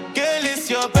 Yeah. Girl, it's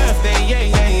your birthday.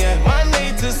 Yeah.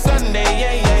 Monday to Sunday.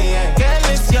 Yeah.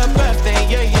 Girl, it's your birthday.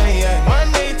 Yeah.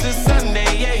 Monday to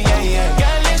Sunday. Yeah.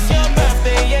 Girl, it's your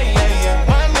birthday. Yeah.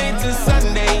 Monday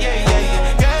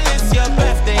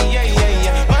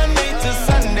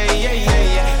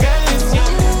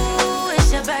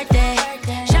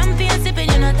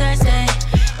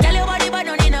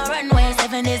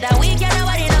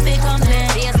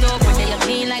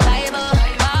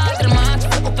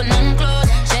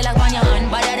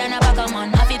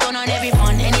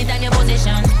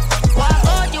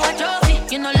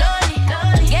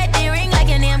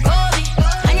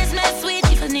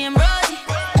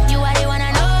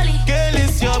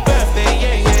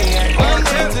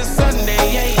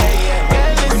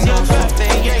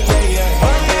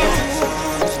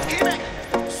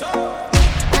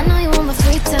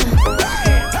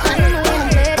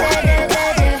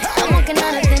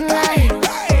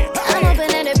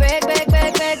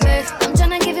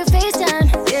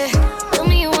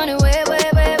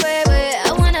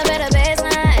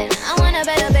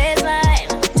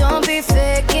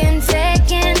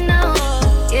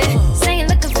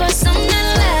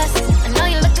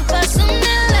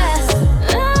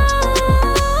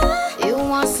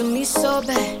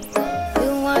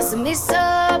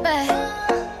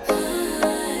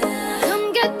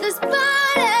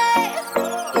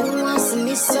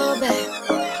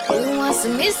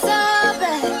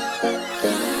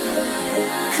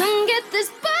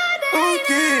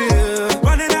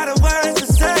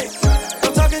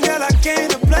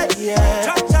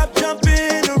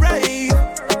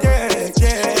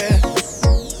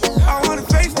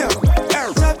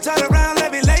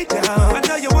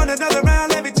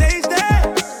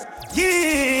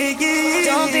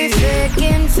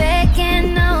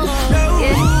Faking, no.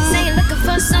 Yeah, say you're looking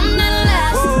for something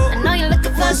less. I know you're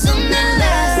looking for something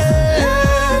less.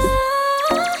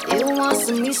 You want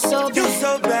some me so bad. You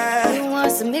so bad. You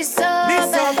want some me so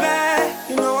bad.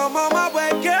 You know I'm on my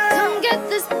way, girl. Come get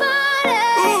this body.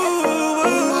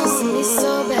 You want some me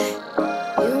so bad.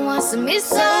 You want some me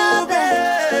so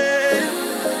bad.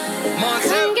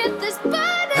 Come get this body.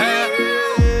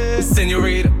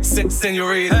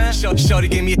 Senorita, shorty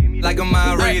give me like a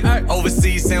mind reader.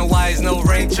 Overseas send wires, no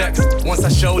rain checks. Once I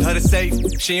showed her the safe,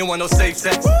 she ain't want no safe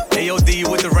sex. AOD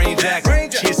with the rain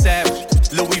jacket, she a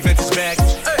savage. Louis vintage bag,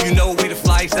 you know we the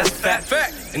flies, that's a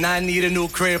fact. And I need a new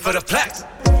crib for the plaques.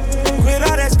 Quit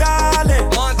all that styling.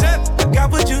 I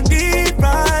got what you need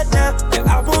right now, and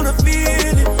I wanna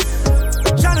feel it.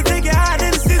 Tryna take you out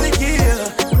in the city, yeah.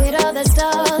 Quit all that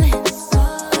stalling.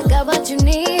 I got what you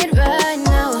need right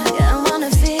now. Yeah, I wanna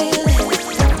feel it.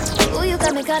 Ooh, you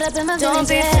got me caught up in my feelings. Don't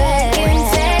be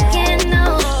faking,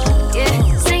 no.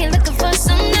 Yeah, say you're looking for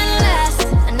something less.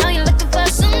 I know you're looking for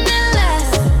something less.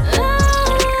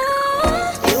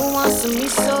 You want some me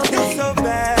so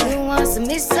bad. You want some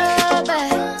me so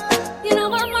bad. You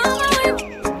know I'm on you.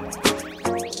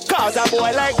 Cause a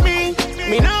boy like me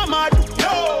not mad.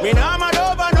 No. Me not mad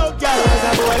over no girl. Cause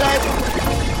a boy like me.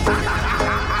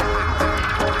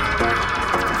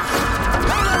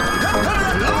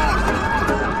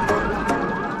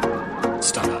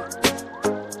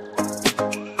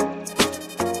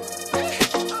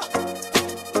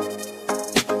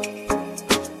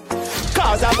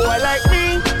 Cause a boy like me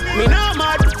not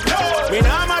mad. No. Me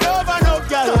not mad over no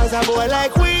girl. Cause a boy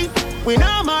like we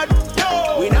not mad.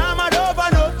 No. We not mad over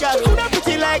no girl. Coulda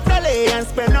pretty like Calais and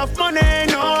spend enough money,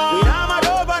 no. We not mad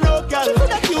over no girl.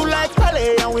 Coulda cute like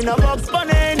Calais and we no box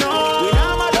money, no. We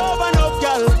not mad over no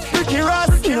girl. Ricky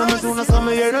Ross, you know me soon as some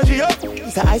of your energy up.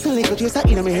 It's a ice and liquor chaser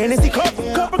in my Hennessy cup.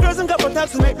 Couple girls and couple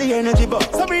taps to make the energy buck.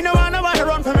 So me no wanna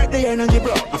run for make the energy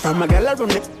block. I'm from a gal from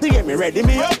the to get me ready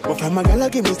me up. But from a gal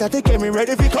give me start to get me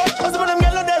ready for cut. Cause some of them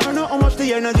gal never know how much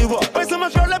the energy was. But so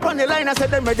much roll up on the line, I said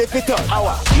them ready for touch.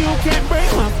 You can't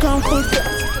break my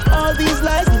confidence. All these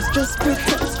lies is just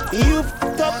pretense. You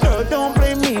f***ed girl, don't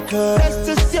blame me, cause that's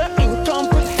just your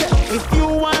incompetence. If you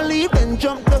wanna leave, then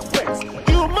jump the fence.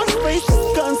 You must face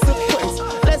the consequence.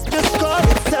 Let's just call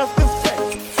it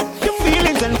self-defense. Your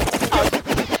feelings and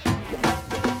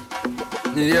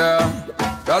yeah,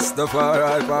 that's the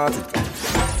Rastafari party.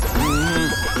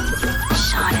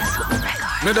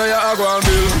 Me there I go and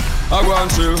build, I go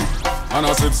and chill, and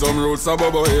I sip some roots of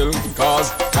Bobo Hill.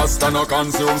 Cause Rasta no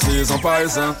consume season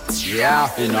poison. Yeah,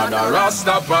 in the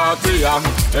Rasta party, yeah.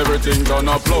 Everything done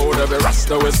upload. Every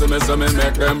Rasta we see me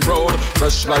make them proud.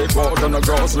 Fresh like water on the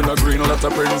grass with the green. Let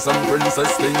the prince and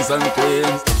princess, kings and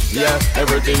queens. Yeah,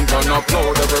 everything done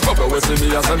upload. Every bubble we see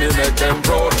me make them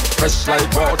proud. Fresh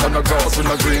like water on the grass with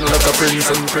the green. Let the prince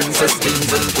and princess,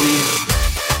 kings and queens.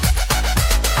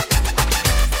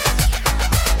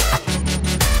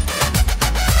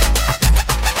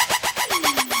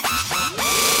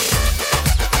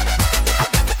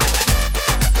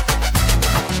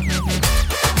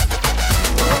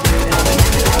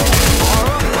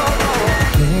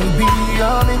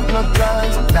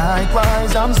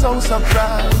 Likewise, I'm so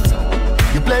surprised.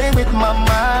 You play with my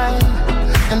mind,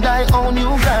 and I own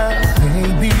you, girl.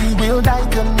 Maybe we'll die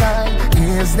tonight.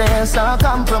 Is there some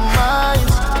compromise?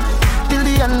 Till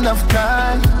the end of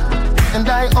time, and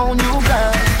I own you,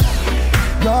 girl.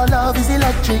 Your love is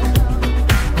electric.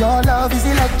 Your love is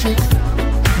electric.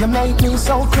 You make me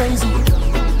so crazy.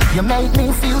 You make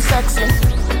me feel sexy.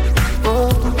 Oh,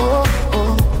 oh,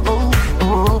 oh, oh,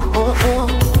 oh, oh, oh.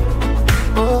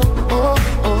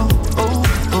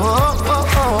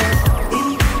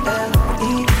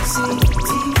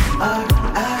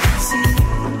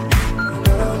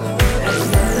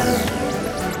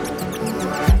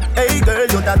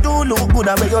 That do look good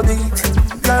at where you beat.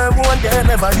 Girl, won't them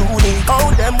ever unique.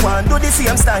 How them want do the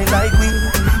same style like we.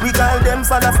 We call them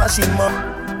for the fashion mom.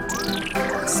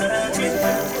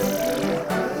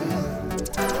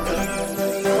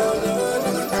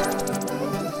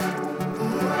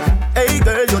 Hey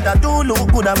girl, you that do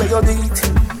look good at where you beat.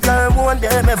 Girl, won't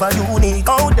them ever unique.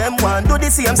 How them want do the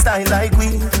same style like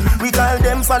we. We call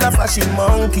them for the fashion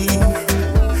monkey.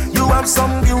 You have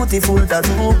some beautiful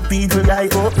tattoo, people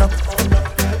like open up.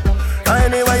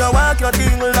 Anyway you walk your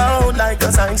thing loud like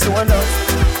a sign to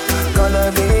love.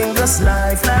 Coloring this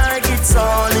life like it's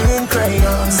all in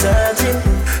crayon. Searching,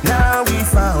 now we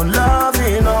found love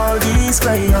in all these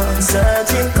crayons.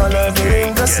 Searching,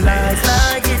 coloring this life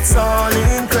like it's all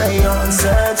in crayon.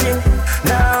 Searching,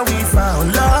 now we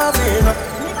found love in all.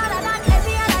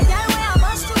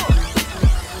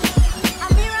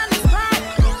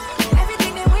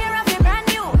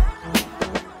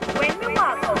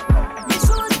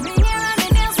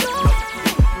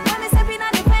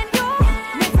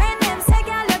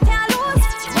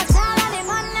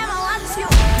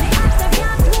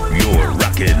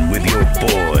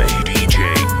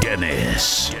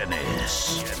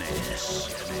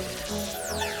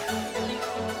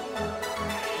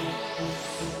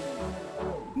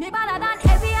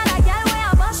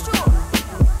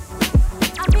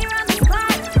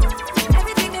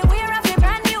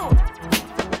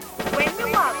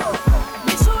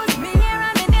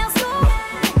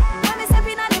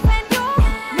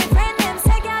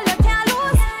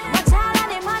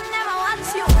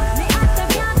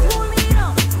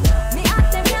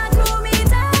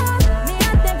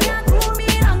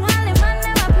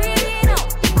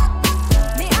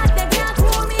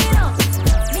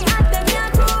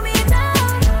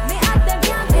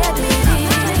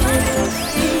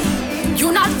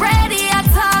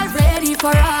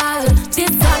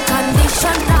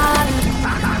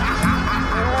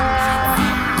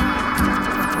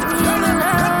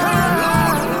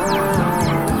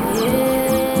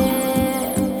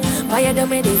 do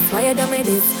me this? Why you do me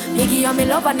this? Me give you me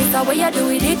love and it's the way you do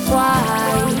it.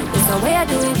 Why? It's the way you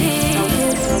do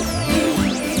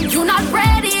it. You not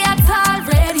ready at all,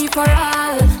 ready for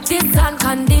all. This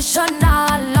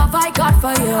unconditional love I got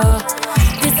for you.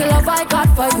 This love I got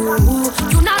for you.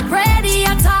 You not ready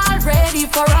at all, ready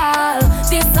for all.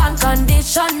 This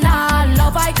unconditional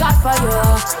love I got for you.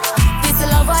 This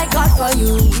love I got for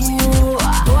you.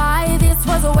 Why this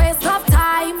was a waste of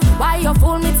time? Why you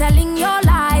fool me telling your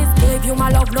lies? Gave you my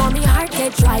love, now me heart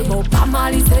get dry. But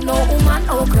Pamali say no woman,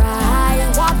 no cry.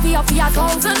 Walk for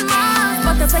 1,000 miles,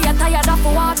 but they say you're tired of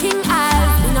walking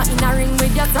aisles. You not in a ring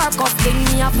with your circus, sing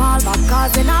me a fall back,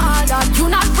 cause in all that you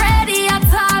not ready at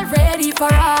all, ready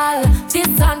for all.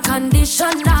 This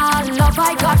unconditional love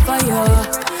I got for you.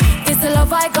 This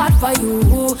love I got for you.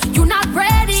 You not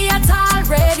ready at all,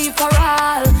 ready for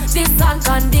all. This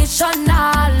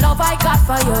unconditional love I got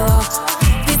for you.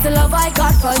 This love I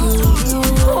got for you.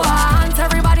 Want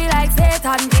everybody like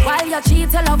Satan. While you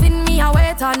cheat, you loving me, I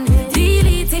wait on.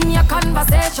 Deleting your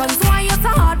conversations. Why you so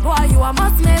hard, boy, you a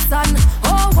must mason.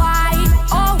 Oh why,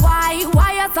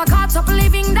 why you so caught up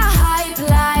living the hype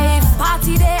life?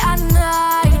 Party day and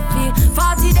night,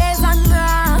 40 days and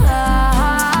night.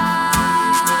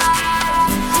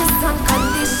 This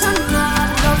unconditional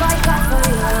love I got for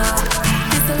you.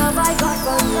 This love I got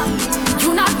for you. You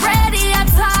not ready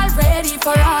at all, ready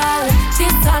for all.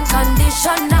 This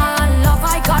unconditional love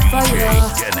I got for you.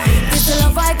 This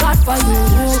love I got for you.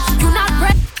 You not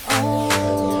ready.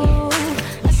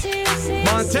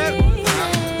 Montep,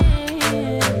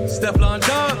 Stefflon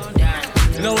Don.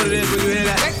 You know what it is when you hear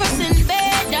that? Breakfast in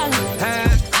bed, darling.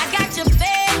 I got your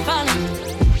bed, darling.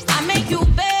 I make you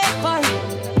bed, boy.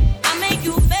 I make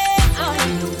you bed, boy.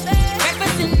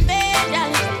 Breakfast in bed,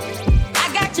 darling. I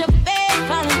got your bed,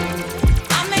 darling.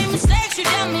 I made mistakes, you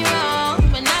done me wrong,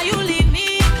 but now you leave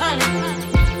me calling.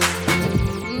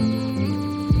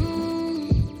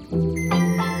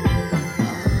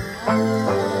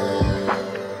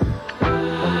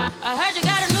 I heard you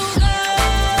got a new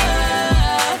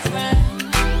girlfriend,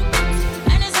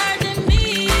 and it's hurting me.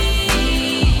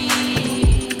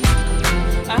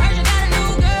 I heard you got a new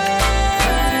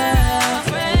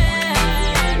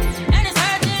girlfriend, and it's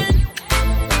hurting.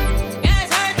 Yeah,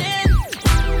 it's hurting.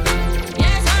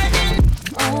 Yeah, it's hurting.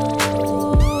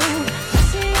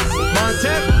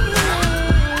 Montep,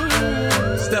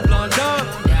 Stefflon Don.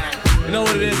 You know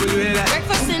what it is when you hear that?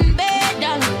 Breakfast in bed,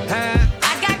 darling. I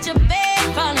got your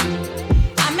bed, darling.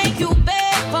 I make you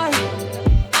bed, boy.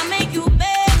 I make you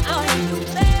bed, boy.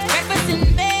 Breakfast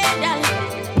in bed, darling.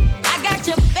 I got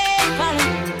your bed,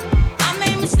 darling. I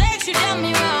made mistakes, you done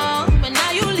me wrong, but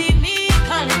now you leave me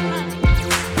calling.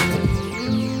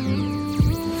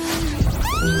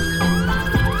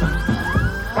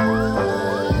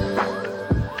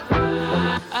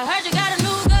 I heard you got a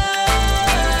new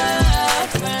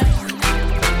girlfriend,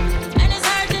 and it's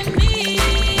hurting me.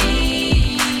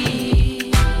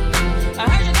 I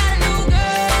heard you got a new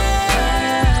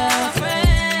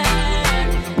girlfriend,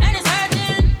 and it's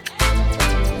hurting.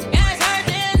 Yeah, it's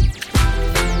hurting.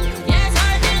 Yeah, it's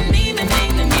hurting me, me, me,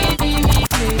 me, me, me, me, me,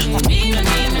 me, me,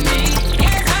 me, me.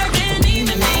 Yeah, it's hurting me,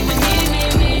 me, me, me, me,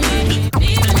 me, me, me, me,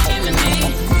 me, me, me.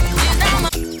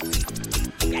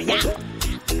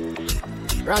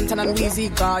 Rantan and Weezy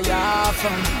got ya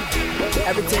from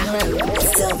everything man.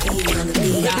 Still beating on the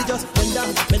beat. Baby just bend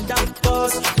down,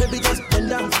 pause. Baby just bend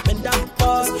down,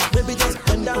 pause. Baby just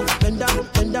bend down, pause.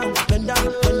 Baby just bend down,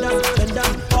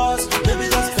 pause. Baby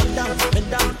just bend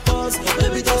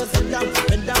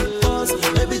down, pause.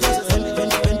 Baby just bend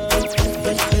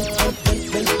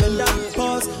down,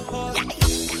 pause.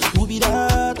 Who be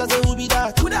that? I say who be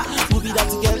that? Who be that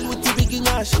girl with the big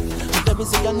nash? Let me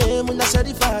say your name when I share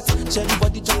the fat. Share the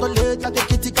body chocolate like a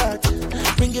kitty cat.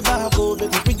 Bring it back, oh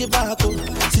baby, bring it back, oh.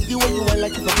 See the way you want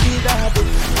like you can be that, oh.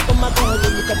 Oh my God,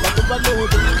 look at that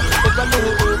overload,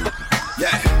 overload.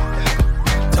 Yeah,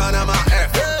 turn on my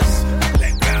efforts.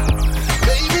 Let go,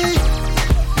 baby.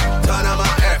 Turn on my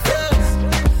efforts.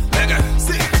 Let go.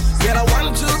 See, girl, I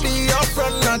want to be your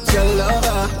friend, not your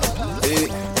lover. Hey.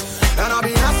 And I'll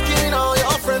be asking all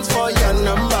your friends for your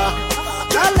number.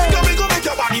 Go make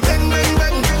your body bang, bang,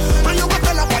 bang. And you go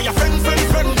tell her for your friend. And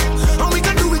we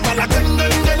can do it all again,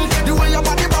 then. The way your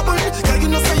body bubble, girl, you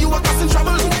know say you are causing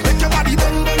trouble. Make your body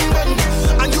bang, bang, bang.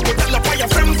 And you go tell her for your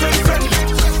friend. We can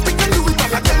do it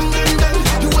all again, then.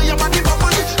 The way your body bubble,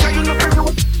 girl, you know say you.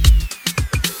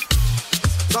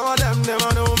 Some of them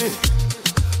never know me.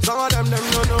 Some of them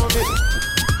don't know me.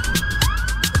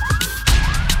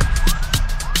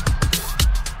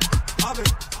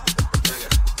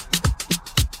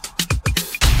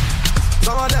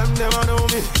 Some of them never know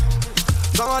me.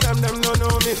 Some of them don't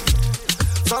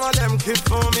Some of them keep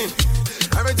for me.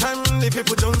 Every time the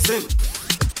people jump in.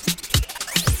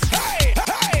 Hey,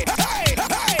 hey, hey,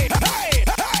 hey, hey,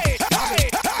 hey,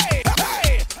 hey, hey,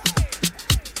 hey.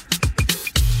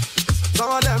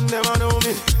 Some of them never know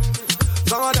me.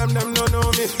 Some of them don't know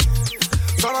me.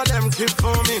 Some of them keep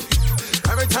for me.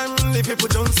 Every time the people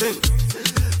jump in.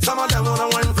 Some of them wanna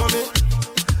wine for me.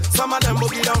 Some of them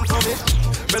boogie down for me.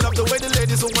 Me love the way the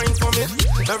ladies will wine for me.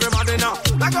 Everybody now,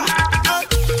 like a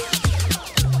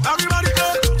everybody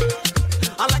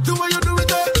I like the way you do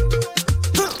it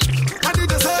I did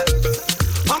just say,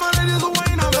 all my ladies will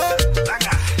wine on me.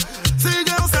 See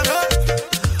girls said hey,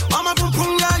 all my pum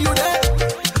pum yeah you there.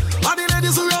 All the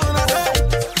ladies who run on hey,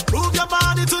 move your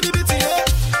body to the beat yeah.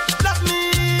 Love me,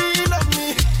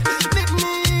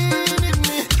 need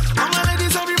me. All my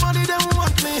ladies, everybody them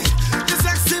want me. The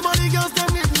sexy body girls them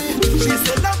need me. She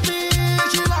said love me,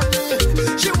 she love me.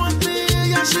 She want me,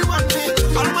 yeah she want me.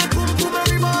 All my pum pum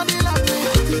everybody love me.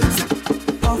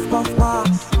 Puff, puff, puff,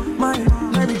 my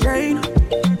Mary Jane.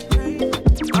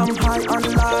 I'm high on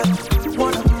life,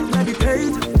 wanna maybe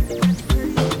paid.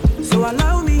 So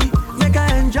allow me, make I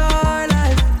enjoy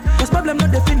life. Cause problem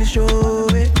not the finish, oh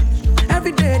eh.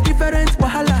 Every day different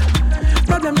wahala.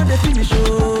 Problem not the finish,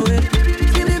 oh eh.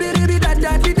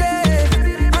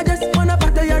 I just wanna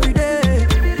party every day.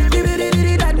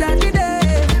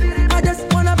 I just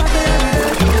wanna party every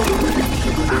day.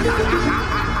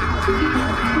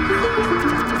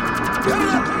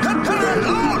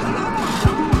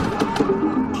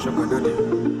 Sugar daddy.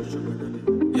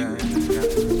 Yeah.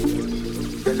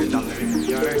 Get it done.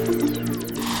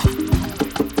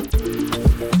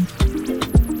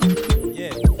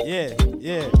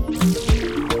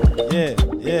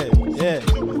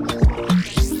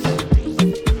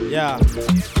 Yeah.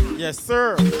 Yes,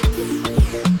 sir.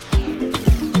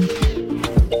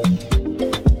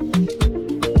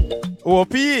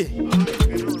 OP.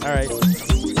 All right.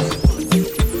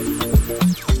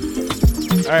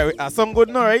 I sound good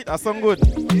now, right? I sound good.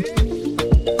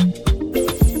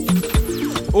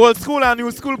 Old school and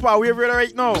new school power wave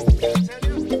right now.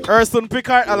 Erson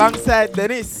Pickard alongside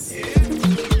Dennis.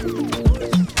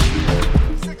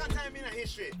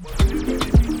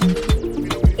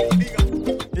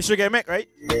 History get make, right?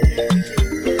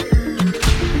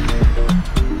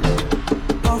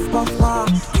 Puff, puff, puff,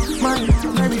 my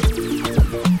Mary.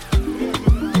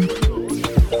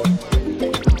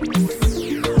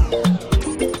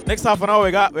 Next half an hour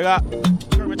we got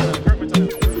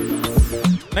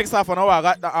next half an hour I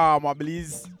got the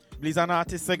Bleeze and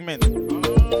Artist segment.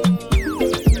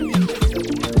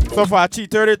 So far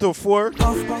 3:30 to 4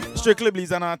 strictly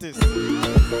Bleeze and Artist.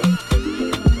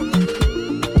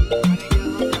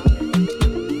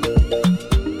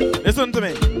 Listen to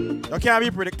me. You can't be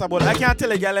predictable. I can't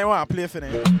tell a girl I want to play for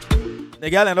them. The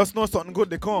girl just know something good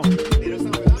they come.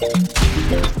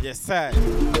 Yes, sir.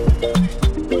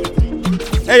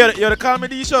 Hey, you're the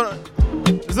comedy show.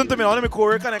 Listen to me, let me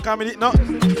co-work on the comedy. No.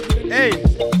 Hey.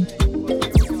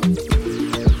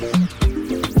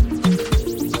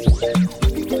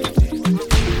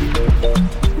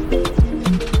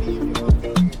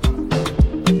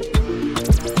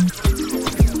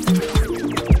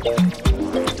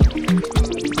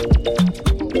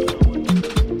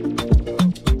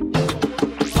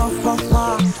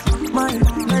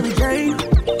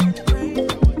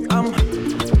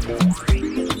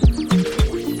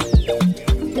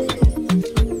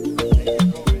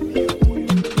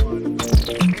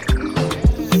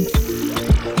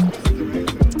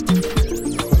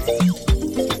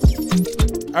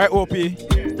 Alright, OP.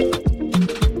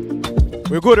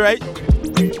 We're good, right?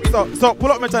 So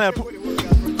pull up my channel.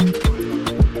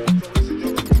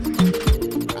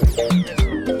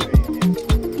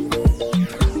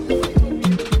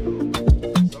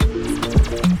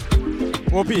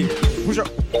 OP,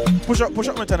 push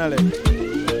up my channel.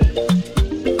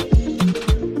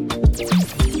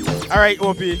 Alright,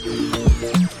 OP.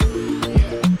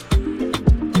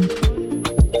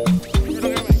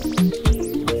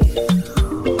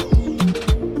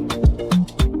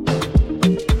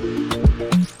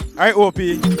 Alright, OP.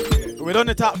 We done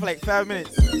the talk for like 5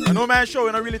 minutes. I know my show,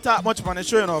 we don't really talk much on the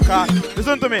show, you know, cause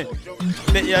listen to me.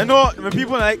 You know, when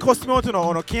people like cuss me out, you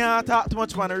know, we can't talk too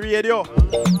much on the radio.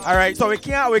 Alright, so we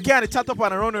can't chat up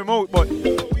on the run remote, but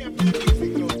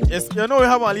yes, you know we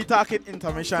have a little talking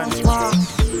intermission.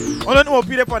 I don't know what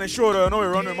people on the show though, you know we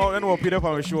run remote, I don't know what people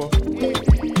on the show.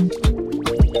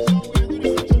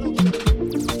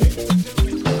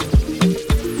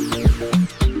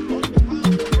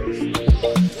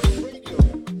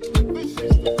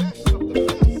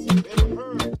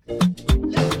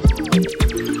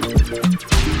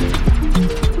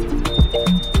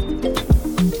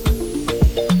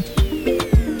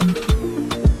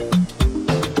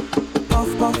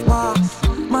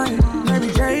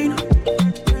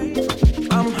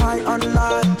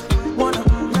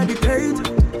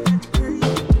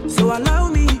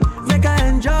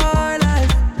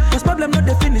 Problem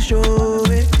not the finish, oh.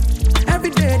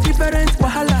 Every day different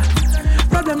wahala.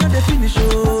 Problem not the finish,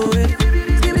 oh.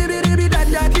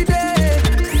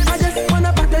 I just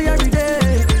wanna party every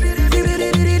day.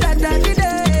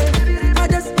 I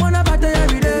just wanna party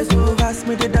every day. So pass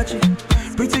me the dutchie.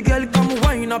 Pretty girl, come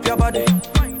wind up your body.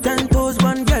 10 toes,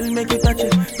 one girl, make it touch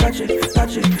it, touch it,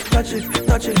 touch it, touch it,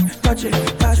 touch it, touch it.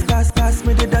 Pass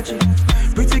me the dutchie.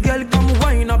 Pretty girl, come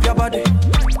wind up your body.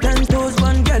 10 toes,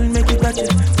 one girl, make it touch it,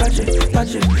 touch it,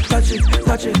 touch it, touch it,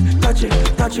 touch it, touch it,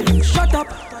 touch it. Shut up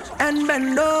and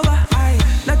bend over. Aye.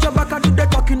 Let your back do the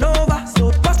talking over.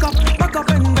 So back up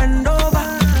and bend over.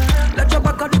 Let your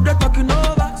back do the talking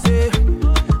over. Say,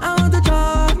 I want to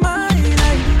talk my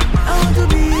life. I want to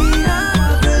be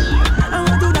happy. I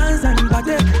want to dance and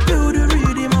party. Do the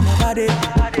rhythm of my body. I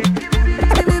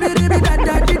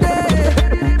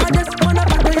just wanna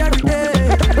party every day.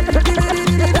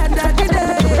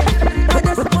 I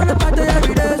just wanna party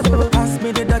every day. So pass me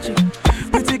the dutchie.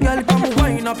 Pretty girl, come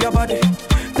wind up your body.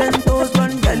 10 toes,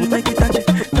 one girl, make it touch it,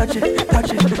 touch it,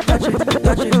 touch it, touch it,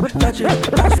 touch it, touch it.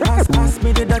 Pass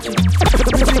me the dutchie.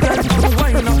 Pretty girl, come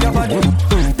wind up your body.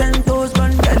 10 toes,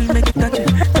 one girl, make it touch it,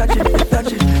 touch it,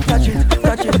 touch it, touch it,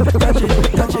 touch it, touch it,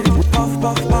 touch it. Puff,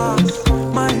 pass,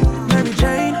 my Mary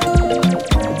Jane.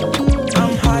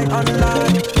 I'm high on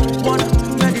life, wanna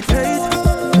meditate.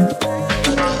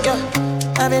 Yeah,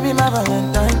 I baby my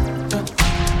Valentine.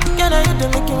 Can I hit the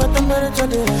Mickey with the temperature?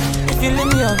 If you leave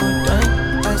me a good time,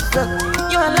 I suck.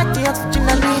 You are like the oxygen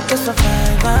I need to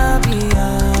survive. I'll be